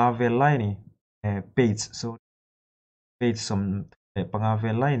panga vel lai ni page so page som panga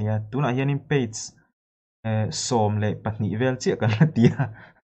vel lai ni tuna hianin page som le pahnih vel chi kan la tia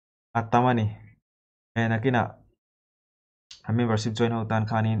atamani nakina membership join ho tan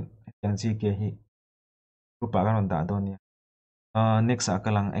khanin yang GK hi rupa kan da donia next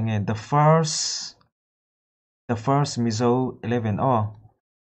akalang enge the first Mizo 11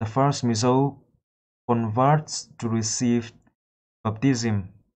 the first Mizo converts to receive baptism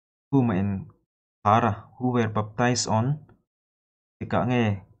whom in khara who were baptized on tika nge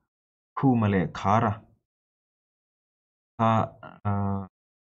whom le khara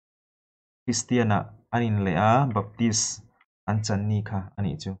Christiana anin le baptist an chan ni kha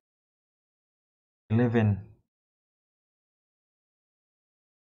ani chu 11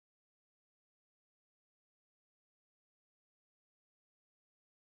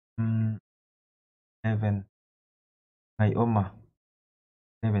 11 ngai oma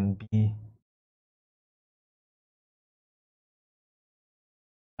 11b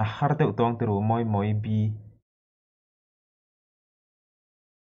har te utong te ru moi b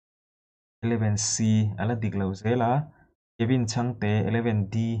 11c ala diklo zela Kevin changte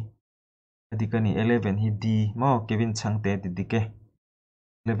 11d adikani 11 hi d mo Kevin changte didike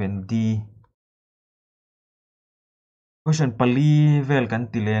 11d question pali vel kan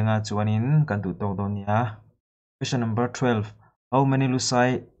tilenga chuanin kan tu tok donia question number 12 how many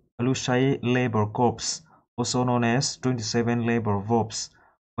Lusai labor corps also known as 27 labor corps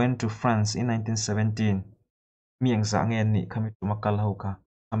went to France in 1917 mi angza ngen ni khami tumakal ho ka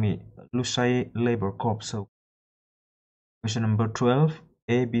khami Lusai labor corps so question number 12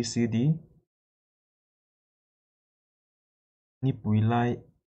 A B C D ni puilai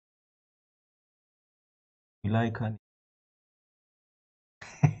khan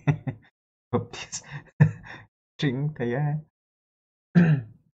baptist string thei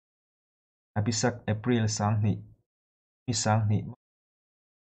abisak April sang ni mi sang ni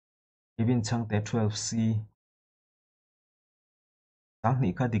Kevin changte 12c sang ni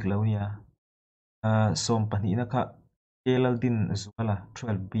kha diklo nia som pani na kha kelal din zuala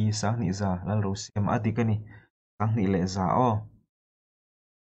 12b sang ni za lal ro siam adikani sang ni le za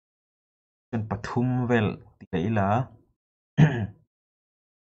chen pathum vel tikaila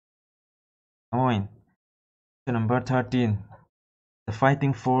Amoin. Question number 13 the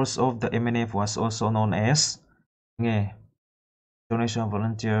fighting force of the MNF was also known as nge Mizo National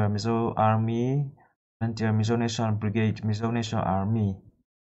Volunteer Mizo Army Volunteer Mizo National Brigade Mizo National Army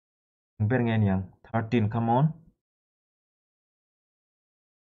ber nge yang 13 come on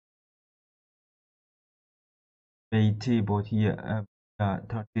BT both here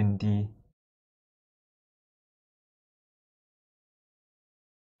 13D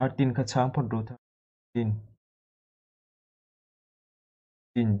 13 ka chang phot ru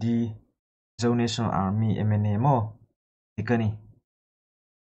 13D Mizo National Army MNA mo tikani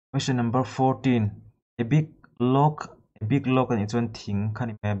question number 14 a big lock and it's one thing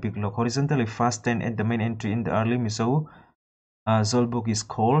kind of a big lock horizontally fastened at the main entry in the early Mizo Zolbook is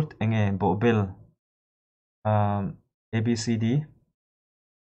called enge Probable ABCD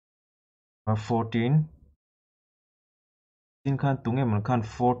 14 tin khan tunge mun khan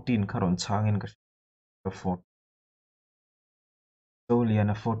 14 kharon changin ka 4 so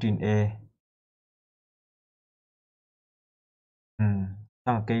liana 14A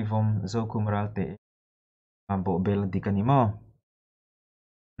tang kei vom zo kumral te Probable dikani mo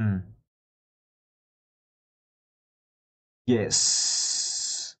yes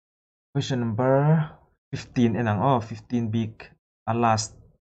question number 15 enang 15 big last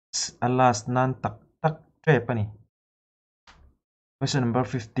nan tak tre pani question number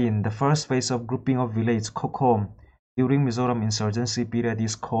 15 the first phase of grouping of village Kokom during Mizoram insurgency period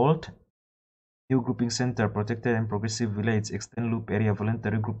is called New Grouping Center Protected and Progressive Village Extend Loop Area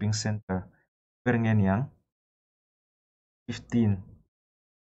Voluntary Grouping Center Berengen yang 15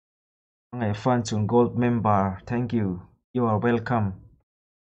 Ngai fan chun gold member thank you you are welcome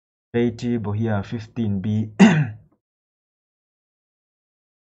 80 bo hiya 15b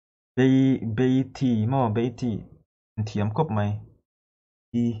beiti mo beiti thiam kop mai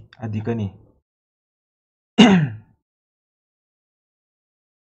i adikani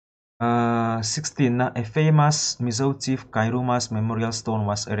 16 na a famous Mizo chief Kairuma's memorial stone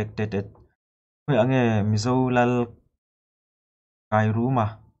was erected at hoi ange Mizo lal Kairuma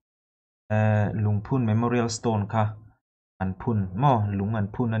lungphun memorial stone kha an phun mo lung an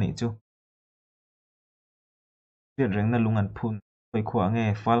phun ani chu tiat reng na lung an phun hoi khwa ange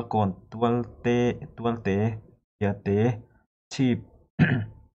falcon tualte ya te chief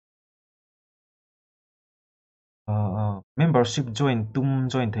membership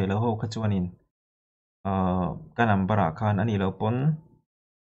join thei lo ho kha chuanin ka number a khan ani lo pon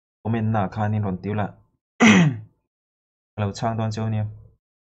comment na khan in ron tiula lo chang don chaw ni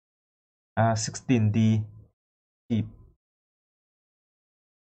 16d chief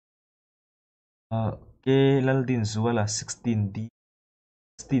ke lal din zuala 16d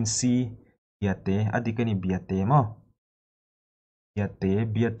 16c biate adikani biate mo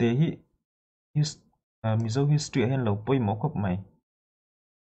biate hi Mizo history hen lo poi mo khop mai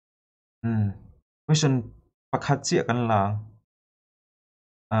question pakhat chi kan lang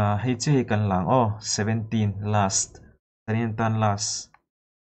hei che kan lang 17 last tanin tan last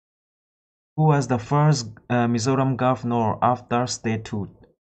who was the first Mizoram governor after statehood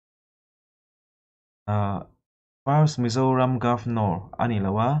first Mizoram governor ani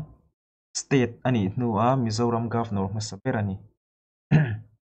lawa state ani nuwa Mizoram governor masaber ani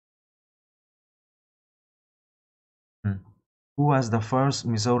who was the first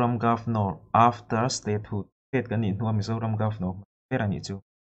Mizoram governor after statehood state kan ni nuwa Mizoram governor masaber ani chu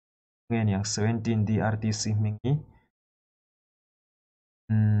ngen yang 17 di RTC mingi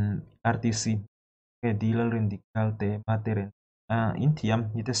RTC ke dilal rin dikal te materen intiam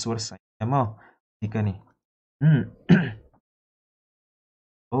ite sur sa mo dikani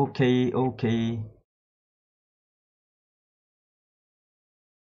okay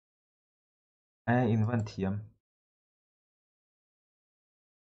invan thiam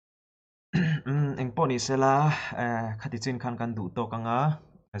engponi sela khatichin khan kan du to kanga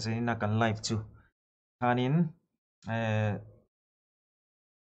azina kan live chu khanin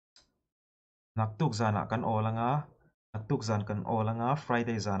naktuk zana kan olanga naktuk zan kan olanga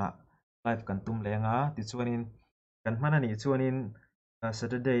Friday zana live kan tum lenga ti chuanin kan manani chuanin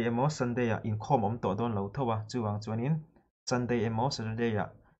Saturday emo Sunday ya in khom om to don lo thowa chuwang chuanin Sunday emo Saturday ya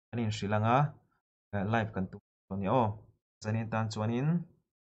anin shrilanga live kan tum ni zanin tan chuanin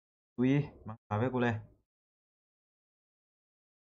tui mang ave kule